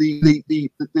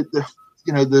the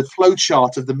flow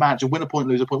chart of the match, a winner point,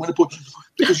 loser point, winner point,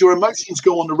 because your emotions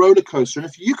go on the roller coaster. And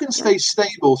if you can stay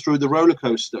stable through the roller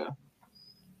coaster,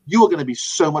 you are going to be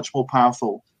so much more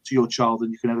powerful to your child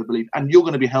than you can ever believe. And you're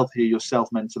going to be healthier yourself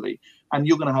mentally. And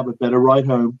you're going to have a better ride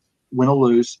home, win or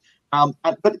lose.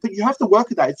 But you have to work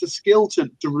at that. It's a skill to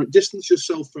distance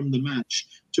yourself from the match,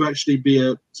 to actually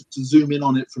to zoom in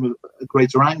on it from a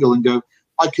greater angle and go,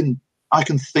 I can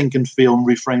think and feel and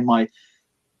reframe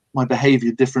my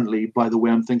behavior differently by the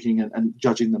way I'm thinking and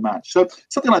judging the match. So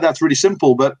something like that's really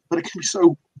simple, but it can be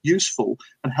so useful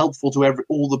and helpful to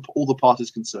all the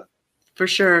parties concerned. For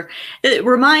sure. It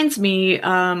reminds me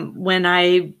when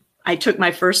I took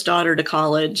my first daughter to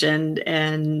college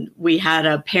and we had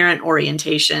a parent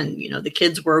orientation. The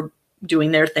kids were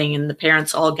doing their thing and the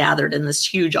parents all gathered in this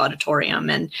huge auditorium,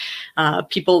 and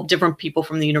different people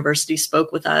from the university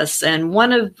spoke with us. And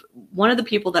one of the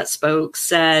people that spoke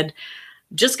said,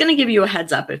 just going to give you a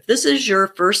heads up. If this is your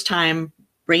first time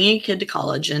bringing a kid to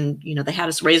college, and, they had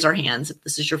us raise our hands if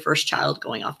this is your first child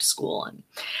going off to school.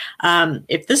 And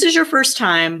if this is your first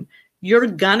time, you're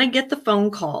going to get the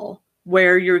phone call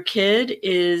where your kid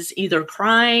is either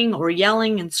crying or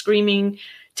yelling and screaming,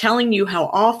 telling you how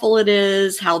awful it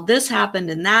is, how this happened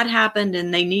and that happened,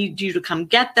 and they need you to come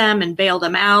get them and bail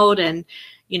them out. And,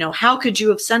 how could you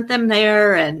have sent them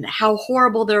there and how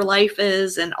horrible their life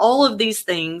is and all of these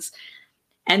things.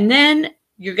 And then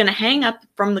you're going to hang up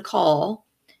from the call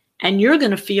and you're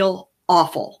going to feel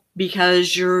awful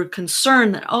because you're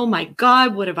concerned that, oh my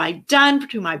God, what have I done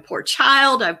to my poor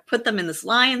child? I've put them in this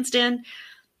lion's den.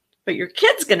 But your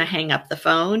kid's going to hang up the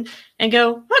phone and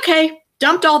go, okay,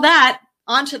 dumped all that,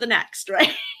 on to the next,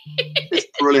 right? It's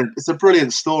brilliant. It's a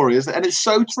brilliant story, isn't it? And it's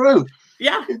so true.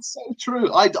 Yeah. It's so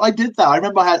true. I did that. I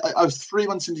remember I was 3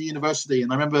 months into university,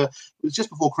 and I remember it was just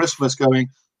before Christmas going,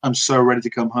 I'm so ready to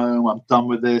come home. I'm done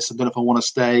with this. I don't know if I want to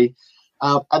stay.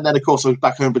 And then, of course, I was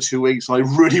back home for 2 weeks. So I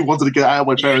really wanted to get out of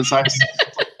my parents' house.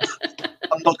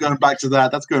 I'm not going back to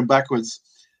that. That's going backwards.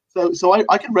 So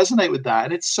I can resonate with that,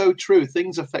 and it's so true.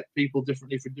 Things affect people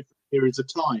differently for different periods of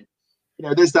time.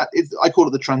 There's that. I call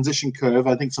it the transition curve.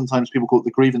 I think sometimes people call it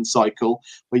the grievance cycle,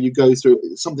 where you go through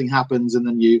something happens, and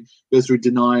then you go through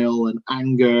denial and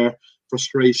anger,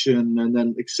 frustration, and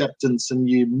then acceptance, and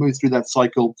you move through that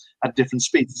cycle at different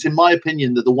speeds. It's in my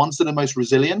opinion that the ones that are most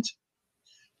resilient,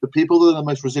 the people that are the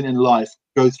most resilient in life,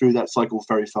 go through that cycle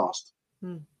very fast.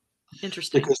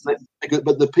 Interesting.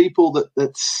 But the people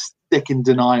that stick in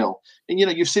denial, and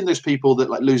you've seen those people that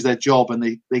like lose their job and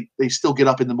they still get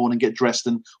up in the morning, get dressed,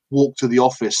 and walk to the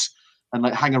office and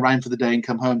like hang around for the day and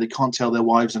come home. They can't tell their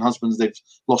wives and husbands they've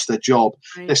lost their job.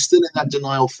 Right. They're still in that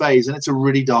denial phase, and it's a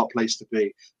really dark place to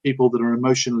be. People that are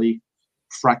emotionally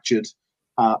fractured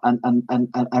and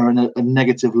are in a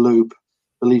negative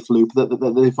belief loop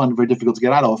that they find it very difficult to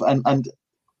get out of. And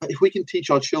if we can teach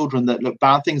our children that, look,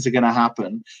 bad things are going to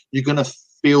happen, you're going to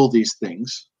feel these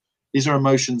things. These are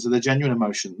emotions, they're genuine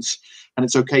emotions, and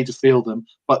it's okay to feel them,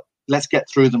 but let's get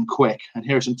through them quick. And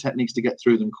here are some techniques to get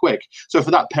through them quick. So for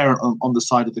that parent on the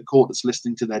side of the court that's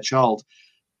listening to their child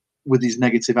with these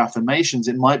negative affirmations,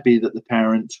 it might be that the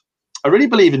parent, I really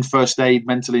believe in first aid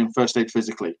mentally and first aid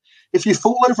physically. If you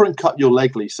fall over and cut your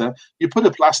leg, Lisa, you put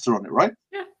a plaster on it, right?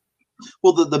 Yeah.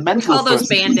 Well, the mental. We call those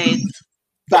Band-Aids.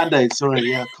 Band-Aids, sorry,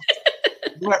 yeah.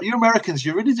 You Americans,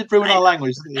 you really did ruin our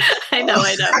language, didn't you? I know.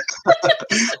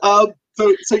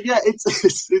 So yeah,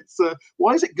 it's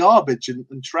why is it garbage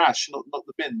and trash, not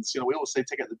the bins? We always say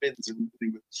take out the bins and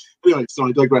anyway.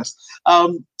 Sorry, I digress.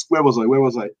 Where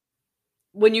was I?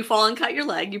 When you fall and cut your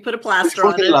leg, you put a plaster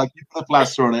on it. You put a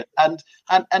plaster on it, and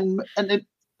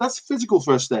that's physical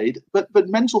first aid. But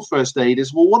mental first aid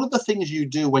is, well, what are the things you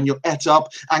do when you're et up,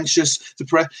 anxious,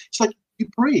 depressed? It's like you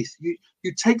breathe.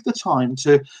 You take the time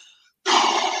to.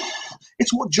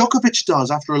 It's what Djokovic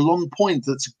does after a long point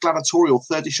that's a gladiatorial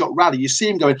 30-shot rally. You see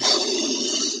him going.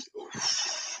 You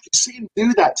see him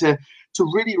do that to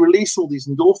really release all these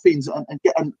endorphins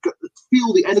and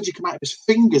feel the energy come out of his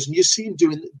fingers. And you see him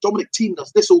doing. Dominic Thiem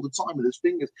does this all the time with his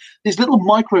fingers. These little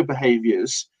micro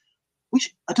behaviors.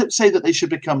 Which I don't say that they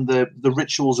should become the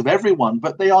rituals of everyone,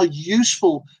 but they are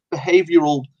useful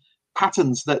behavioral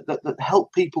patterns that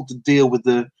help people to deal with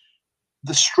the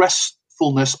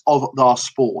stressfulness of our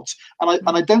sport.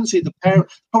 And I don't see the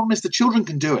problem is the children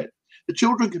can do it. The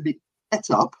children can be et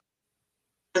up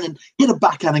and then hit a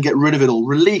backhand and get rid of it all,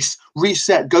 release,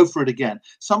 reset, go for it again.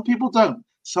 Some people don't.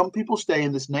 Some people stay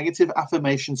in this negative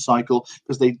affirmation cycle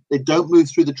because they don't move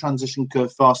through the transition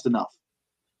curve fast enough.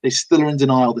 They still are in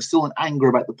denial. They're still in anger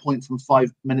about the point from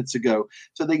 5 minutes ago.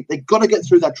 So they got to get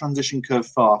through that transition curve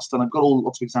fast. And I've got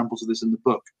lots of examples of this in the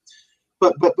book.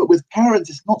 But with parents,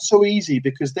 it's not so easy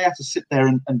because they have to sit there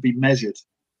and be measured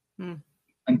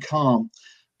and calm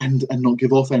and not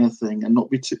give off anything and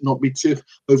not be too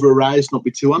over aroused, not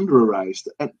be too under aroused.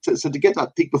 So to get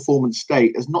that peak performance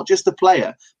state as not just the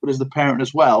player but as the parent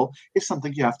as well is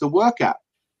something you have to work at.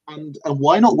 And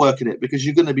why not work at it? Because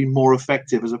you're going to be more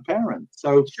effective as a parent.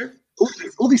 So sure.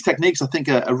 all these techniques, I think,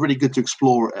 are really good to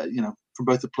explore, from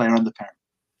both the player and the parent.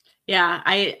 Yeah,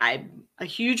 I'm a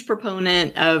huge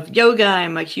proponent of yoga.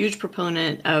 I'm a huge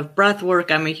proponent of breath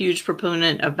work. I'm a huge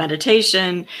proponent of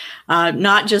meditation,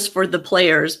 not just for the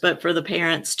players, but for the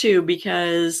parents too,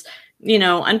 because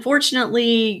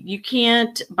unfortunately, you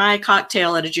can't buy a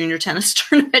cocktail at a junior tennis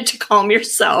tournament to calm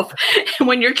yourself. And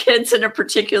when your kid's in a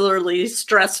particularly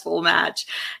stressful match,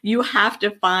 you have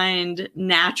to find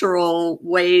natural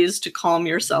ways to calm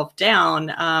yourself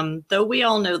down. Though we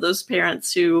all know those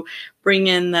parents who bring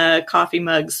in the coffee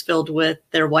mugs filled with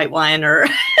their white wine or...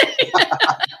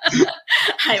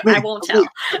 I won't tell.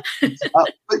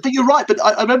 But you're right. But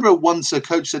I remember once a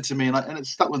coach said to me, and it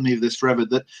stuck with me this forever,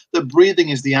 that breathing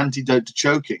is the antidote to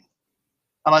choking.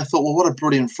 And I thought, well, what a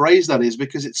brilliant phrase that is,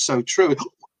 because it's so true.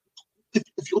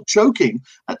 If you're choking,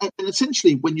 and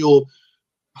essentially when you're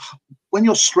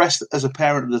stressed as a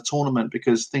parent of the tournament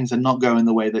because things are not going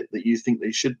the way that you think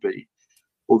they should be,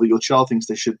 or that your child thinks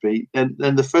they should be, then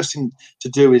the first thing to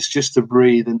do is just to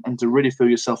breathe and to really feel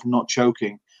yourself not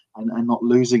choking and not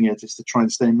losing it. Is to try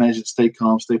and stay measured, stay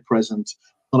calm, stay present.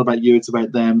 It's not about you, it's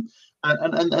about them.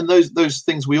 And those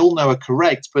things we all know are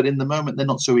correct, but in the moment they're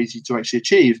not so easy to actually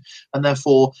achieve. And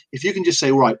therefore, if you can just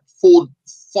say, right, 4,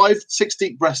 5, 6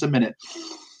 deep breaths a minute.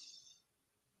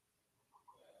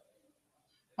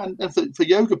 And for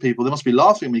yoga people, they must be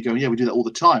laughing at me going, yeah, we do that all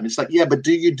the time. It's like, yeah, but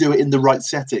do you do it in the right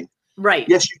setting? Right.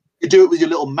 Yes, you do it with your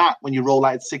little mat when you roll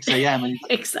out at 6 a.m. and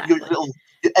exactly.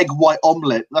 your egg white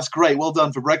omelette. That's great. Well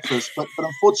done for breakfast. But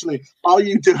unfortunately, are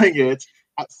you doing it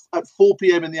at 4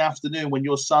 p.m. in the afternoon when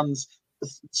your son's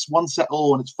it's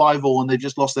 1-all and it's 5-all and they've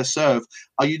just lost their serve?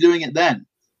 Are you doing it then?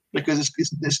 Because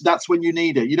that's when you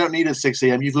need it. You don't need it at 6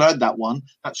 a.m. You've learned that one.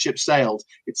 That ship sailed.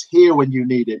 It's here when you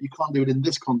need it. You can't do it in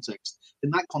this context. In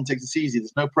that context, it's easy.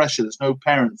 There's no pressure. There's no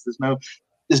parents. There's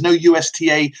no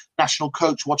USTA national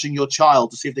coach watching your child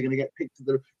to see if they're going to get picked to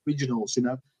the regionals.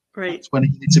 Right. That's when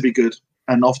it needs to be good.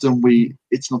 And often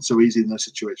it's not so easy in those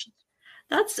situations.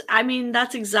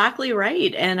 That's exactly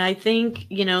right. And I think,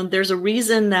 there's a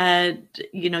reason that,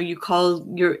 you call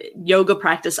your yoga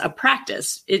practice a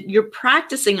practice. You're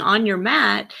practicing on your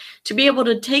mat to be able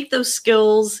to take those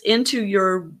skills into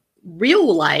your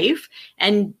real life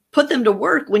and put them to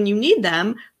work when you need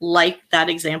them. Like that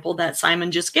example that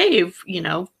Simon just gave,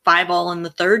 5-all in the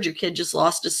third, your kid just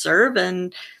lost a serve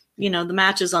and, the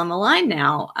match is on the line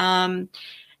now.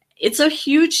 It's a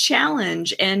huge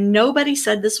challenge and nobody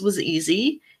said this was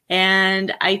easy.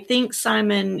 And I think,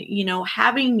 Simon,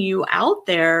 having you out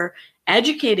there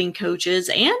educating coaches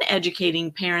and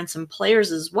educating parents and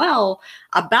players as well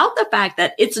about the fact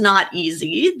that it's not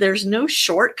easy. There's no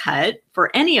shortcut for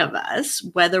any of us,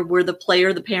 whether we're the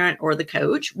player, the parent, or the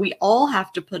coach. We all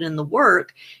have to put in the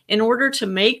work in order to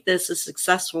make this a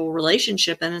successful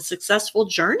relationship and a successful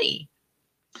journey.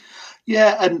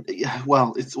 Yeah, and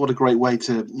well, it's what a great way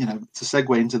to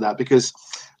segue into that, because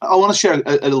I want to share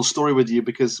a little story with you,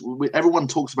 because everyone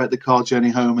talks about the car journey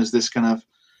home as this kind of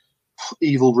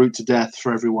evil route to death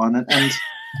for everyone, and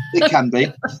it can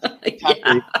be.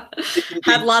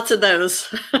 Had lots of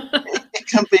those. It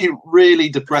can be really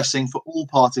depressing for all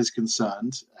parties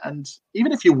concerned, and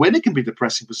even if you win, it can be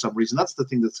depressing for some reason. That's the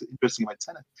thing that's interesting about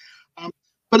tennis.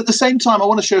 But at the same time, I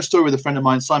want to share a story with a friend of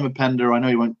mine, Simon Pender. I know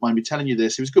he won't mind me telling you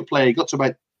this. He was a good player. He got to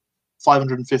about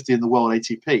 550 in the world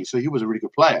ATP, so he was a really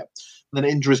good player. And then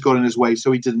injuries got in his way, so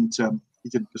he didn't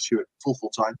pursue it full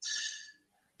time.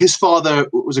 His father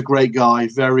was a great guy,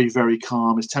 very, very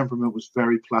calm. His temperament was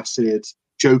very placid,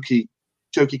 jokey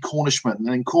Cornishman.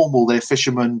 And in Cornwall, they're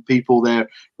fishermen people. They're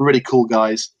really cool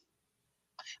guys.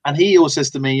 And he always says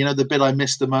to me, the bit I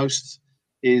miss the most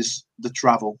is the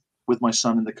travel with my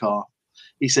son in the car.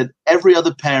 He said every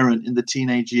other parent in the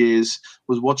teenage years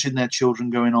was watching their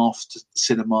children going off to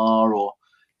cinema or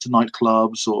to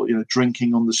nightclubs or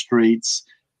drinking on the streets.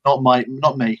 Not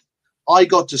me. I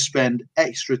got to spend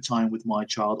extra time with my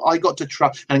child. I got to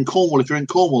travel. And in Cornwall, if you're in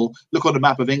Cornwall, look on the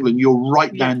map of England. You're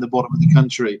right down the bottom of the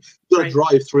country. You've got to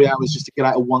drive 3 hours just to get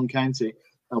out of one county,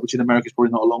 which in America is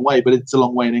probably not a long way, but it's a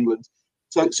long way in England.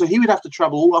 So he would have to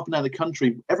travel all up and down the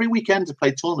country every weekend to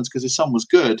play tournaments because his son was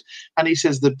good. And he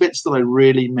says the bits that I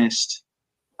really missed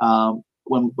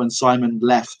when Simon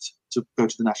left to go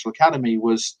to the National Academy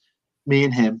was me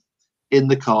and him in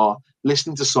the car,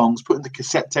 listening to songs, putting the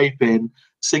cassette tape in,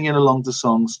 singing along to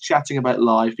songs, chatting about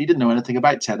life. He didn't know anything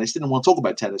about tennis, didn't want to talk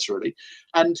about tennis really.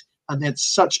 And they had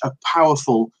such a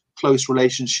powerful, close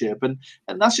relationship. And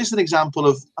that's just an example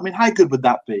of, how good would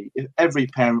that be if every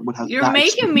parent would have You're that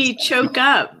making me choke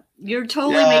up. You're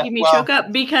totally making me choke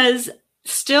up, because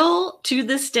still to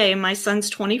this day, my son's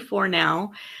 24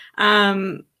 now.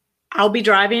 I'll be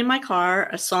driving in my car.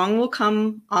 A song will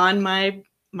come on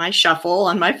my shuffle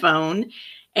on my phone,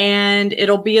 and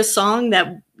it'll be a song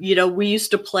that, we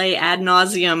used to play ad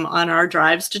nauseum on our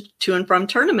drives to and from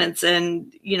tournaments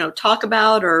and, talk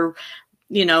about, or,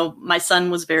 my son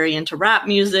was very into rap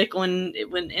music when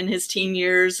in his teen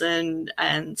years, and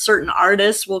certain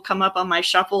artists will come up on my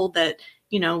shuffle that,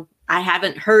 I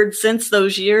haven't heard since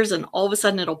those years. And all of a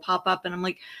sudden it'll pop up and I'm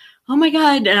like, oh my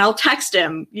God. And I'll text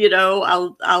him,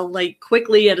 I'll like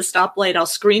quickly at a stoplight, I'll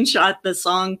screenshot the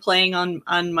song playing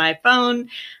on my phone.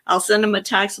 I'll send him a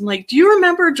text. I'm like, do you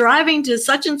remember driving to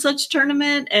such and such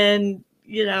tournament? And,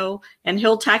 and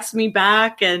he'll text me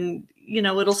back, and,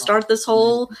 it'll start this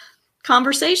whole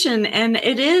conversation. And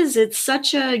it's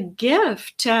such a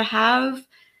gift to have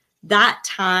that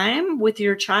time with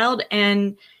your child.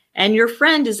 And your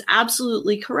friend is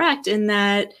absolutely correct in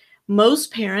that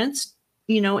most parents,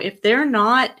 if they're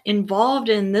not involved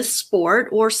in this sport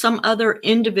or some other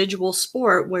individual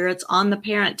sport where it's on the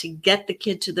parent to get the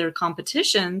kid to their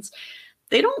competitions,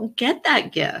 they don't get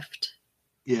that gift.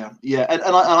 Yeah. And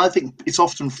I think it's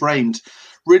often framed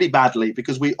really badly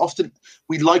because we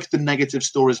like the negative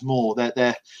stories more.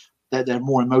 They're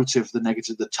more emotive, the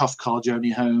negative, the tough car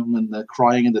journey home and the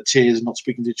crying and the tears and not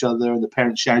speaking to each other and the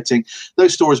parents shouting.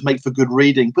 Those stories make for good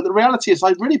reading. But the reality is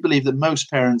I really believe that most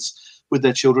parents with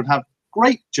their children have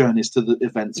great journeys to the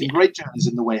events and great journeys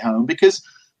in the way home because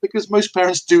most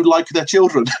parents do like their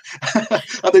children and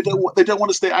they don't want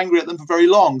to stay angry at them for very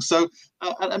long. So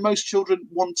and most children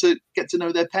want to get to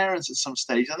know their parents at some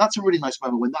stage. And that's a really nice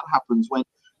moment when that happens, when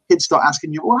kids start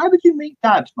asking you, well, how did you meet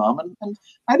Dad, Mum? And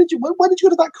where did you go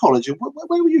to that college? Where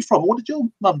were you from? What did your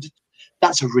mum do?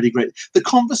 That's a really great. The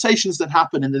conversations that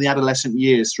happen in the adolescent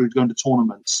years through going to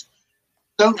tournaments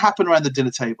don't happen around the dinner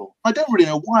table. I don't really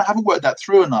know why. I haven't worked that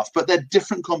through enough, but they're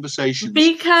different conversations.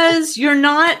 Because you're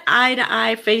not eye to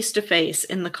eye, face to face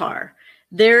in the car.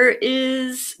 There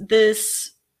is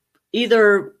this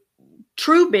either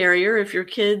true barrier if your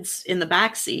kid's in the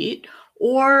back seat,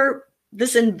 or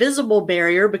this invisible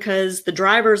barrier because the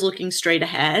driver is looking straight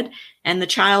ahead and the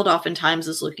child oftentimes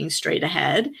is looking straight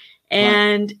ahead.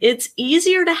 And It's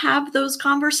easier to have those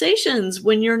conversations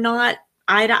when you're not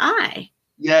eye to eye.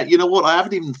 Yeah, you know what? I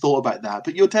haven't even thought about that,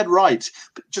 but you're dead right.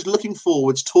 Just looking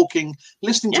forwards, talking,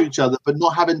 listening to each other, but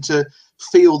not having to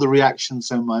feel the reaction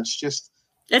so much.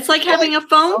 It's like having a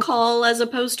phone call as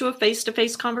opposed to a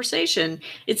face-to-face conversation.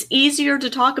 It's easier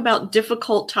to talk about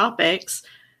difficult topics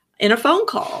in a phone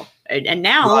call, and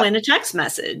now in a text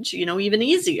message, even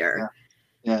easier.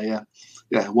 Yeah.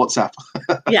 WhatsApp.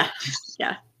 yeah.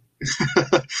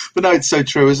 But no, it's so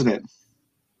true, isn't it?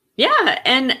 Yeah.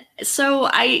 And so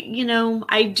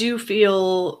I do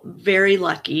feel very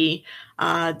lucky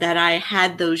that I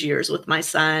had those years with my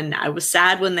son. I was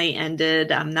sad when they ended.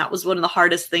 That was one of the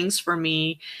hardest things for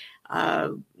me,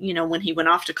 when he went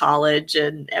off to college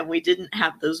and we didn't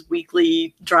have those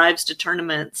weekly drives to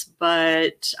tournaments,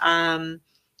 but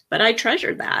I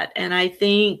treasured that. And I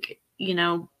think,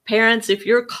 parents, if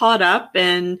you're caught up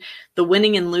in the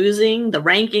winning and losing, the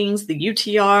rankings, the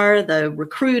UTR, the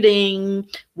recruiting,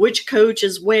 which coach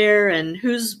is where and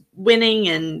who's winning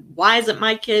and why isn't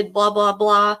my kid, blah, blah,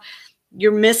 blah,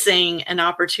 you're missing an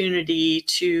opportunity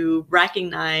to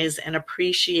recognize and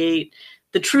appreciate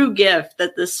the true gift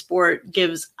that this sport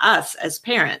gives us as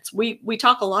parents. We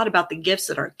talk a lot about the gifts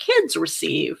that our kids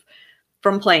receive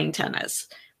from playing tennis.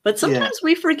 But sometimes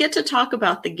we forget to talk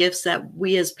about the gifts that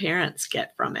we as parents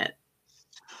get from it.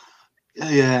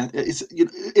 Yeah, it's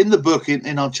in the book,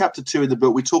 in our chapter 2 in the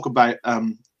book, we talk about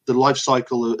the life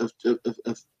cycle of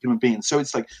human beings. So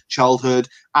it's like childhood,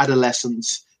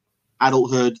 adolescence,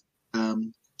 adulthood,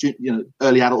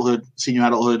 early adulthood, senior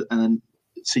adulthood, and then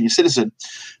senior citizen.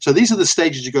 So these are the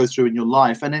stages you go through in your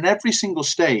life, and in every single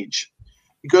stage,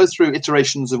 you go through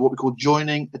iterations of what we call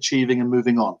joining, achieving, and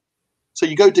moving on. So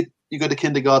you go to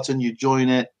kindergarten, you join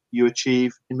it, you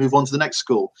achieve, you move on to the next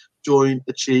school, join,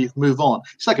 achieve, move on.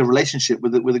 It's like a relationship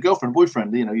with a girlfriend,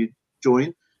 boyfriend. You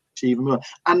join, achieve, and move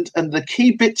on. And the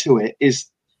key bit to it is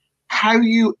how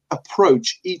you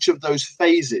approach each of those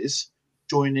phases,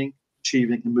 joining,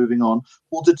 achieving, and moving on,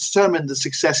 will determine the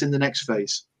success in the next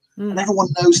phase. And everyone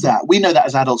knows that. We know that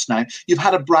as adults now. You've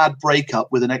had a bad breakup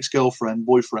with an ex-girlfriend,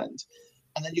 boyfriend.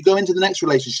 And then you go into the next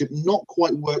relationship, not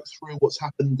quite work through what's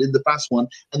happened in the past one,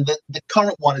 and the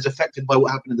current one is affected by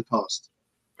what happened in the past.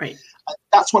 Right. And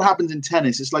that's what happens in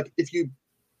tennis. It's like if you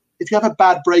have a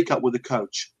bad breakup with a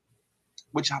coach,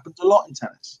 which happens a lot in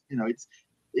tennis,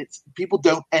 it's people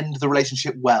don't end the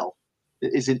relationship well.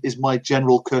 Is my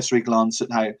general cursory glance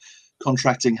at how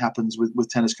contracting happens with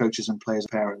tennis coaches and players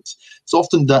and parents. It's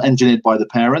often engineered by the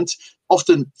parent,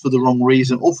 often for the wrong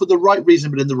reason or for the right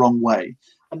reason, but in the wrong way.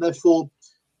 And therefore,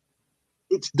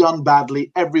 it's done badly.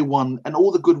 Everyone and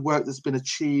all the good work that's been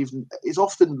achieved is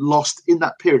often lost in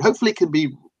that period. Hopefully it can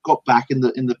be got back in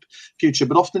the future,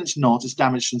 but often it's not. It's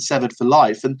damaged and severed for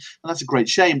life. And that's a great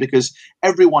shame because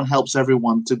everyone helps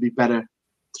everyone to be better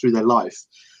through their life.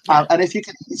 And if you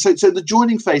can, so the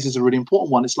joining phase is a really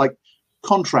important one. It's like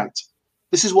contract.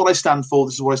 This is what I stand for.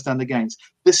 This is what I stand against.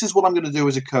 This is what I'm going to do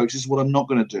as a coach. This is what I'm not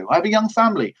going to do. I have a young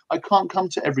family. I can't come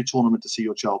to every tournament to see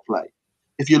your child play.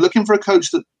 If you're looking for a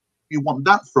coach that you want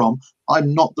that from,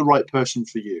 I'm not the right person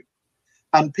for you.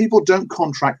 And people don't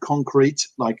contract concrete,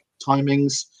 like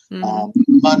timings,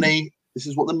 money. This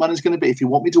is what the money's going to be. If you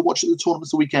want me to watch the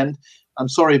tournaments the weekend, I'm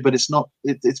sorry, but it's not.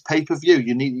 It's pay-per-view.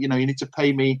 You need to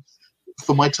pay me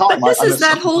for my time. But this is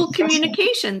that whole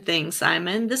communication thing,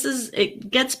 Simon. It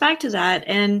gets back to that.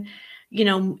 And,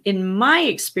 in my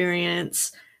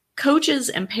experience, coaches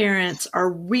and parents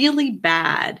are really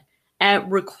bad at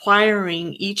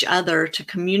requiring each other to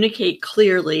communicate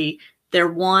clearly their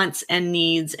wants and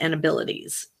needs and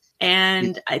abilities.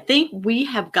 And I think we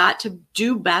have got to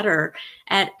do better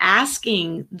at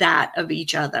asking that of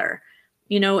each other.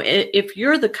 If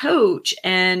you're the coach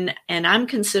and I'm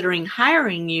considering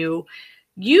hiring you,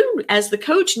 you as the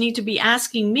coach need to be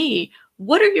asking me,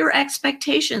 what are your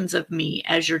expectations of me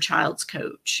as your child's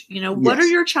coach? What are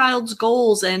your child's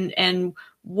goals and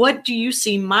what do you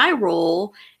see my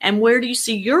role and where do you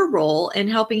see your role in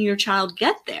helping your child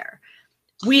get there?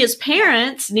 We as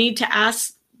parents need to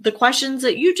ask the questions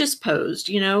that you just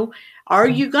posed. Are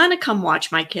you going to come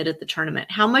watch my kid at the tournament?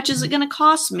 How much is it going to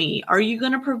cost me? Are you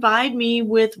going to provide me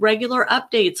with regular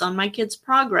updates on my kid's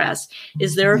progress?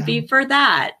 Is there a fee for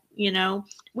that?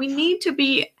 We need to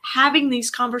be having these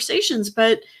conversations,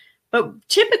 but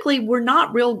typically we're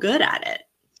not real good at it.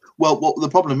 Well, what the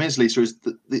problem is, Lisa, is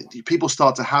that the people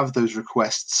start to have those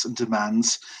requests and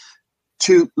demands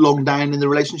too long down in the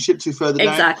relationship, too further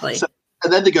down. Exactly.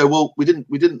 And then they go, well, we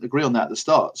didn't agree on that at the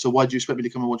start. So why do you expect me to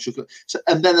come and watch your coach?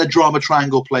 And then the drama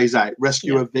triangle plays out.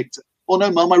 Rescuer, victim. Oh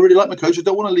no, Mum, I really like my coach. I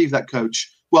don't want to leave that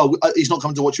coach. Well, he's not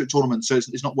coming to watch you at tournaments, so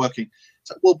it's not working.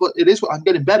 So, well, but it is. I'm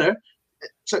getting better.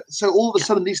 So all of a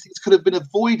sudden, these things could have been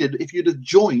avoided if you'd have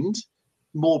joined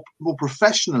more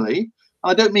professionally.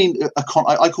 I don't mean I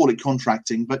call it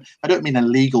contracting, but I don't mean a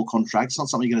legal contract. It's not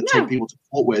something you're going to take people to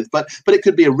court with, but it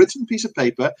could be a written piece of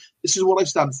paper. This is what I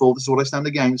stand for. This is what I stand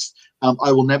against.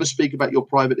 I will never speak about your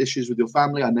private issues with your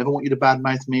family. I never want you to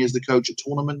badmouth me as the coach at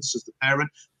tournaments, as the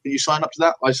parent. Can you sign up to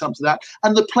that? I sign up to that.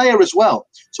 And the player as well.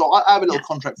 So I have a little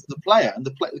contract for the player, and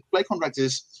the play contract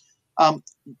is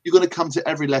you're going to come to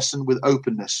every lesson with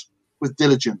openness, with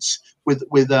diligence, with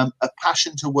a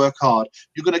passion to work hard.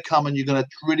 You're going to come and you're going to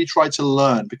really try to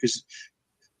learn because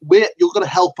you're going to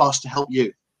help us to help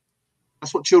you.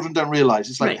 That's what children don't realize.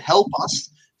 It's like, help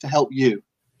us to help you.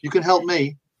 You can help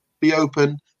me. Be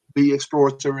open, be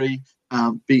exploratory,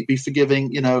 be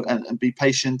forgiving, and be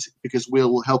patient because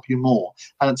we'll help you more.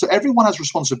 And so everyone has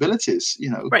responsibilities,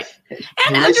 Right.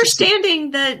 And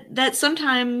understanding that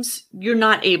sometimes you're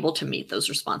not able to meet those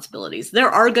responsibilities. There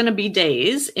are going to be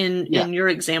days in your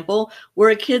example where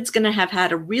a kid's going to have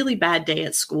had a really bad day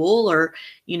at school or,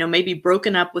 maybe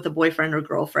broken up with a boyfriend or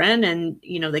girlfriend and,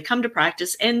 they come to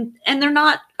practice and they're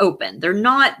not open. They're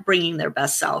not bringing their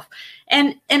best self.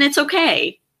 And it's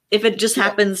okay if it just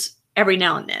happens every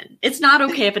now and then. It's not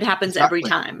okay if it happens every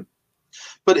time.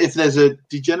 But if there's a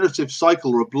degenerative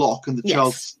cycle or a block and the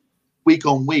child's week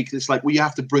on week, it's like, well, you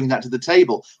have to bring that to the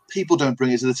table. People don't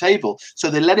bring it to the table. So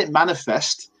they let it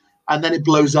manifest and then it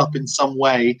blows up in some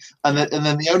way. And then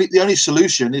the only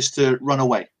solution is to run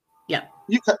away. Yeah.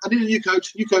 I need a new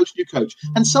coach.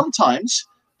 And sometimes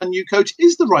a new coach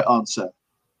is the right answer.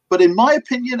 But in my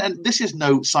opinion, and this is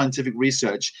no scientific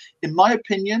research, in my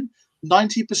opinion,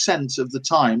 90% of the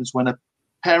times when a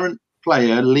parent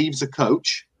player leaves a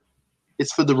coach,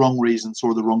 it's for the wrong reasons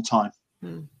or the wrong time.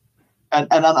 And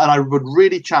I would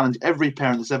really challenge every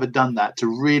parent that's ever done that to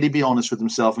really be honest with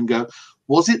themselves and go,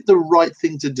 was it the right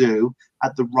thing to do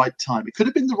at the right time? It could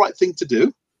have been the right thing to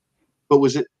do, but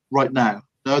was it right now?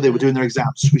 No, they were doing their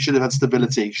exams. We should have had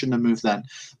stability. Shouldn't have moved then.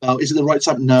 Is it the right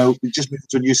time? No, we just moved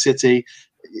to a new city.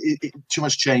 Too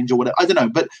much change or whatever. I don't know.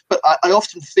 But I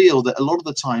often feel that a lot of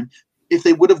the time, if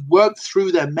they would have worked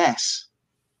through their mess,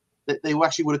 that they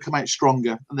actually would have come out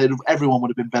stronger and everyone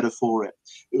would have been better for it.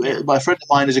 My friend of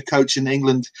mine is a coach in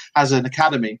England, has an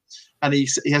academy, and he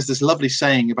has this lovely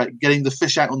saying about getting the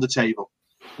fish out on the table.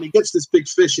 And he gets this big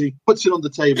fish and he puts it on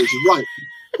the table. He says, right,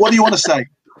 what do you want to say?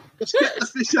 Let's get the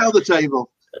fish out of the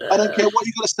table. I don't care what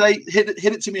you're going to say.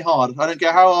 Hit it to me hard. I don't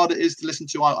care how hard it is to listen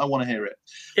to. I want to hear it.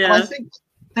 Yeah. And I think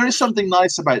there is something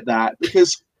nice about that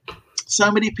because so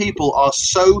many people are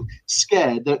so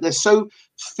scared. They're so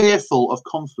fearful of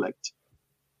conflict.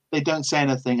 They don't say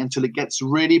anything until it gets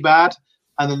really bad,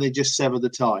 and then they just sever the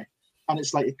tie. And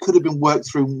it's like it could have been worked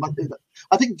through.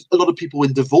 I think a lot of people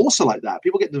in divorce are like that.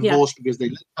 People get divorced because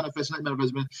they manifest, and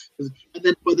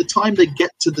then by the time they get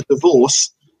to the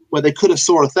divorce, where they could have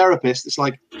saw a therapist, it's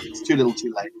like it's too little,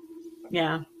 too late.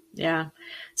 Yeah.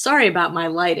 Sorry about my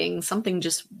lighting. Something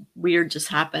just weird just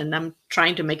happened. I'm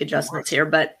trying to make adjustments here,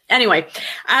 but anyway,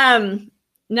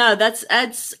 no,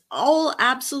 that's all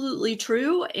absolutely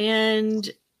true.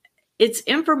 And it's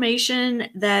information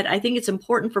that I think it's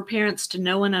important for parents to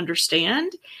know and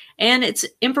understand. And it's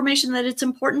information that it's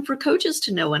important for coaches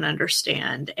to know and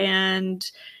understand. And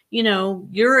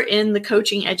you're in the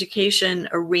coaching education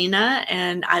arena,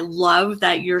 and I love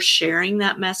that you're sharing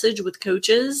that message with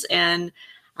coaches. And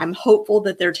I'm hopeful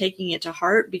that they're taking it to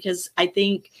heart, because I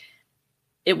think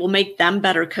it will make them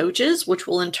better coaches, which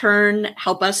will in turn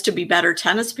help us to be better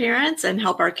tennis parents and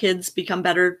help our kids become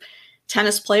better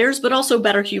tennis players, but also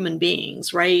better human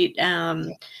beings, right?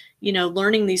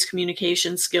 Learning these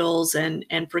communication skills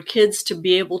and for kids to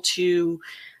be able to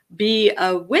be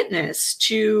a witness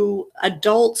to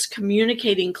adults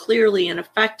communicating clearly and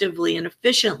effectively and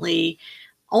efficiently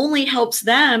only helps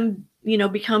them,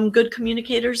 become good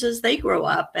communicators as they grow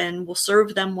up, and will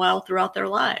serve them well throughout their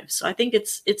lives. So I think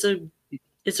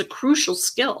it's a crucial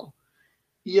skill.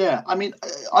 Yeah, I mean,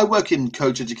 I work in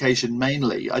coach education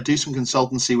mainly. I do some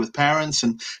consultancy with parents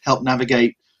and help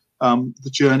navigate the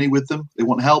journey with them. They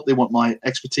want help. They want my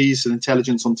expertise and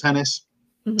intelligence on tennis.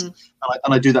 Mm-hmm.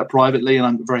 And I do that privately, and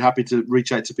I'm very happy to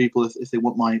reach out to people if they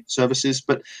want my services.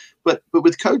 But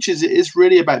with coaches, it is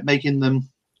really about making them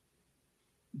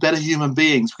better human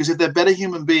beings, because if they're better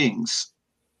human beings,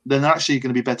 then they're actually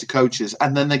going to be better coaches,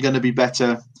 and then they're going to be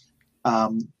better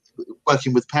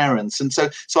working with parents. And so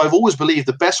I've always believed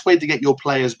the best way to get your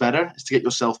players better is to get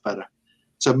yourself better.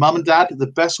 So mum and dad, the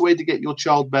best way to get your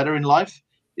child better in life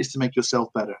is to make yourself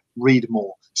better. Read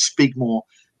more, speak more,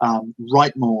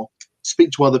 write more,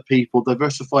 speak to other people,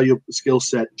 diversify your skill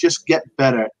set, just get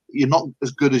better. You're not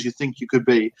as good as you think you could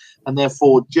be, and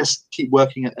therefore just keep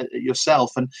working at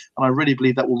yourself. And I really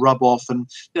believe that will rub off. And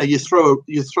you throw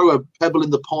a pebble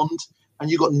in the pond, and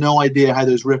you've got no idea how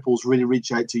those ripples really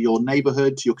reach out to your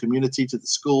neighborhood, to your community, to the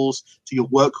schools, to your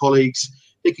work colleagues.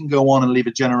 It can go on and leave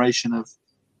a generation of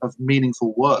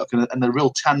meaningful work and a real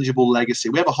tangible legacy.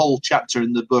 We have a whole chapter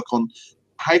in the book on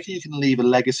how you can leave a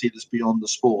legacy that's beyond the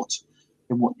sport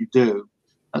in what you do.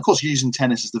 And of course, using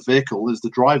tennis as the vehicle, as the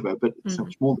driver, but it's so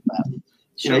much more than that.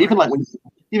 Sure. Even like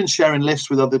even sharing lifts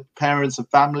with other parents and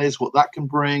families, what that can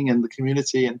bring, and the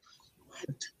community. And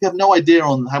you have no idea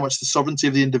on how much the sovereignty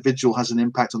of the individual has an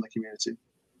impact on the community.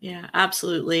 Yeah,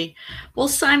 absolutely. Well,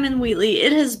 Simon Wheatley,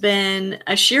 it has been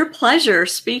a sheer pleasure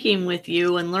speaking with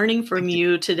you and learning from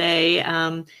you today,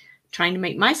 trying to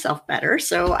make myself better.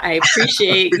 So I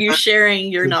appreciate you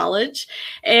sharing your knowledge.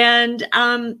 And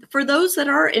for those that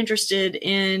are interested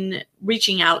in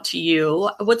reaching out to you,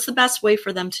 what's the best way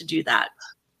for them to do that?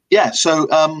 Yeah, so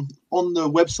on the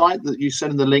website that you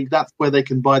sent in the link, that's where they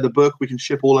can buy the book. We can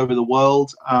ship all over the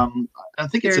world. I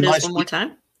think it's a nice one more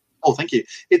time. Oh, thank you.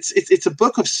 It's a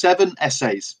book of 7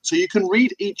 essays. So you can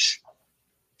read each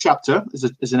chapter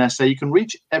as an essay. You can read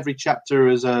every chapter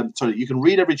as an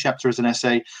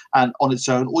essay and on its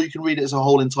own, or you can read it as a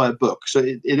whole entire book. So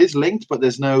it is linked, but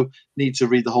there's no need to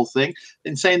read the whole thing.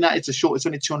 In saying that, it's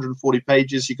only 240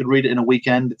 pages. You could read it in a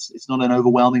weekend. It's not an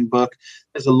overwhelming book.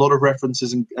 There's a lot of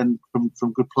references and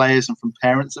from good players and from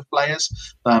parents of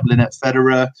players. Lynette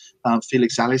Federer,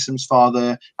 Felix Alissam's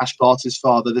father, Ash Barty's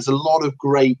father. There's a lot of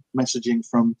great messaging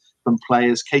from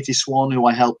players. Katie Swan, who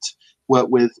I helped work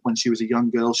with when she was a young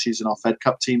girl. She's in our Fed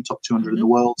Cup team, top 200 in the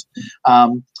world.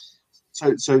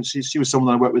 So she was someone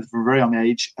that I worked with from a very young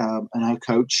age, and her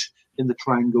coach in the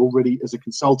Triangle, really as a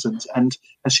consultant. And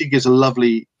she gives a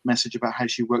lovely message about how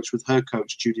she works with her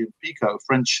coach, Julian Pico,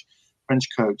 French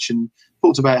coach, and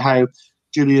talked about how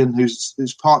Julian, whose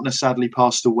partner sadly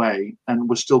passed away, and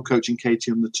was still coaching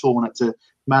Katie on the tour, and had to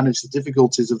manage the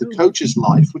difficulties of the coach's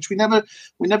life, which we never.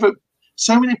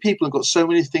 So many people have got so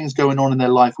many things going on in their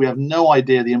life. We have no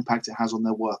idea the impact it has on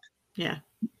their work. Yeah.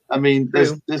 I mean,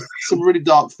 there's some really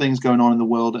dark things going on in the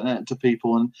world to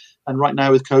people. And right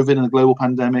now with COVID and the global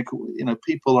pandemic,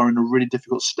 people are in a really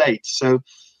difficult state. So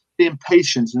being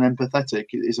patient and empathetic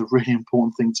is a really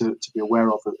important thing to be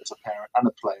aware of as a parent and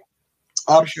a player.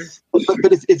 Sure.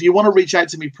 But if you want to reach out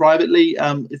to me privately,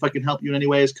 if I can help you in any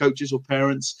way as coaches or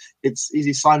parents, it's easy.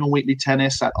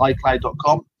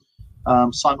 SimonWheatleyTennis@iCloud.com.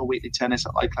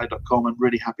 SimonWheatleyTennis@iCloud.com. I'm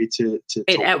really happy to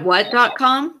Wait, at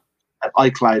what.com? At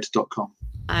iCloud.com.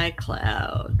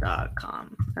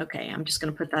 iCloud.com. Okay, I'm just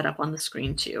going to put that up on the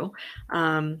screen too.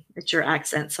 It's your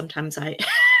accent. Sometimes I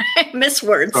miss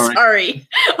words. Sorry.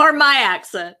 Or my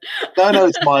accent. No,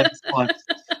 it's mine. It's mine.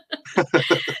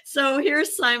 So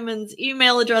here's Simon's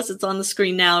email address. It's on the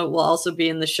screen now. It will also be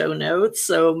in the show notes.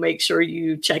 So make sure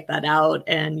you check that out,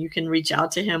 and you can reach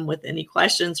out to him with any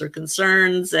questions or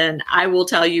concerns. And I will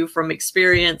tell you from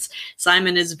experience,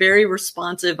 Simon is very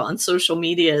responsive on social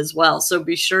media as well. So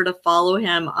be sure to follow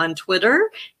him on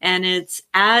Twitter, and it's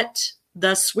at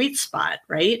The Sweet Spot,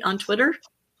 right? On Twitter?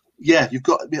 Yeah, you've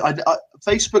got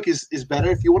Facebook is better.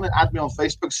 If you want to add me on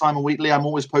Facebook, Simon Wheatley, I'm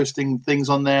always posting things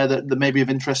on there that may be of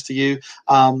interest to you.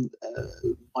 My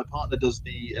partner does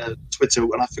the Twitter,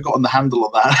 and I've forgotten the handle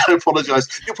on that. I apologize.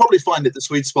 You'll probably find it, The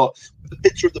Sweet Spot. With the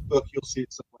picture of the book, you'll see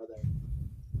it somewhere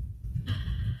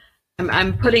there.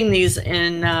 I'm putting these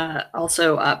in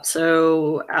also up.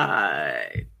 So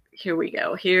here we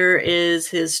go. Here is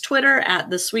his Twitter at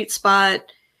The Sweet Spot.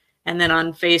 And then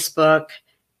on Facebook,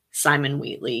 Simon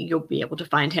Wheatley. You'll be able to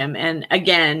find him. And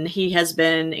again, he has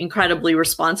been incredibly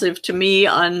responsive to me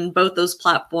on both those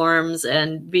platforms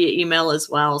and via email as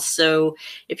well. So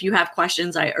if you have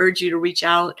questions, I urge you to reach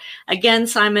out. Again,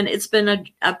 Simon, it's been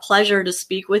a pleasure to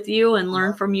speak with you and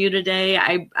learn from you today.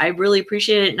 I really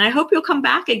appreciate it. And I hope you'll come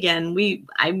back again.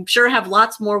 I'm sure have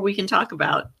lots more we can talk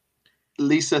about.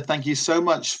 Lisa, thank you so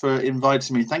much for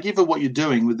inviting me. Thank you for what you're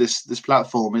doing with this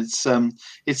platform. It's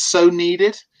so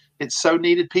needed. It's so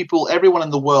needed. People, everyone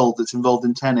in the world that's involved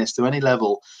in tennis to any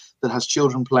level that has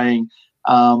children playing,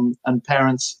 and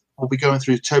parents will be going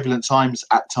through turbulent times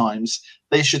at times,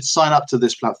 they should sign up to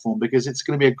this platform because it's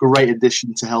going to be a great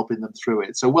addition to helping them through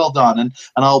it. So well done. And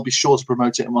I'll be sure to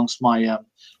promote it amongst my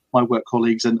my work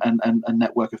colleagues and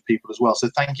network of people as well. So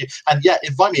thank you. And yeah,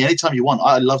 invite me anytime you want.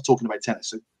 I love talking about tennis.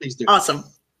 So please do. Awesome.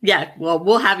 Yeah, well,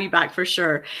 we'll have you back for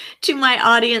sure. To my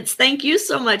audience, thank you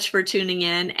so much for tuning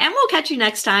in, and we'll catch you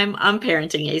next time on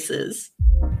Parenting Aces.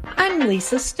 I'm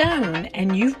Lisa Stone,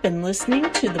 and you've been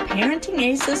listening to the Parenting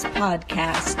Aces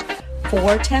podcast.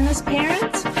 For tennis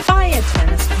parents, by a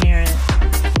tennis parent.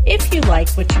 If you like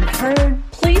what you've heard,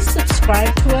 please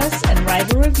subscribe to us and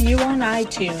write a review on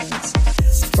iTunes.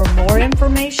 For more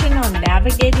information on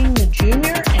navigating the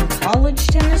junior and college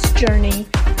tennis journey,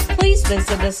 please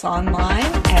visit us online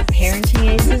at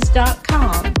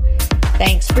parentingaces.com.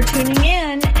 Thanks for tuning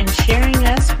in and sharing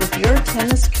us with your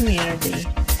tennis community.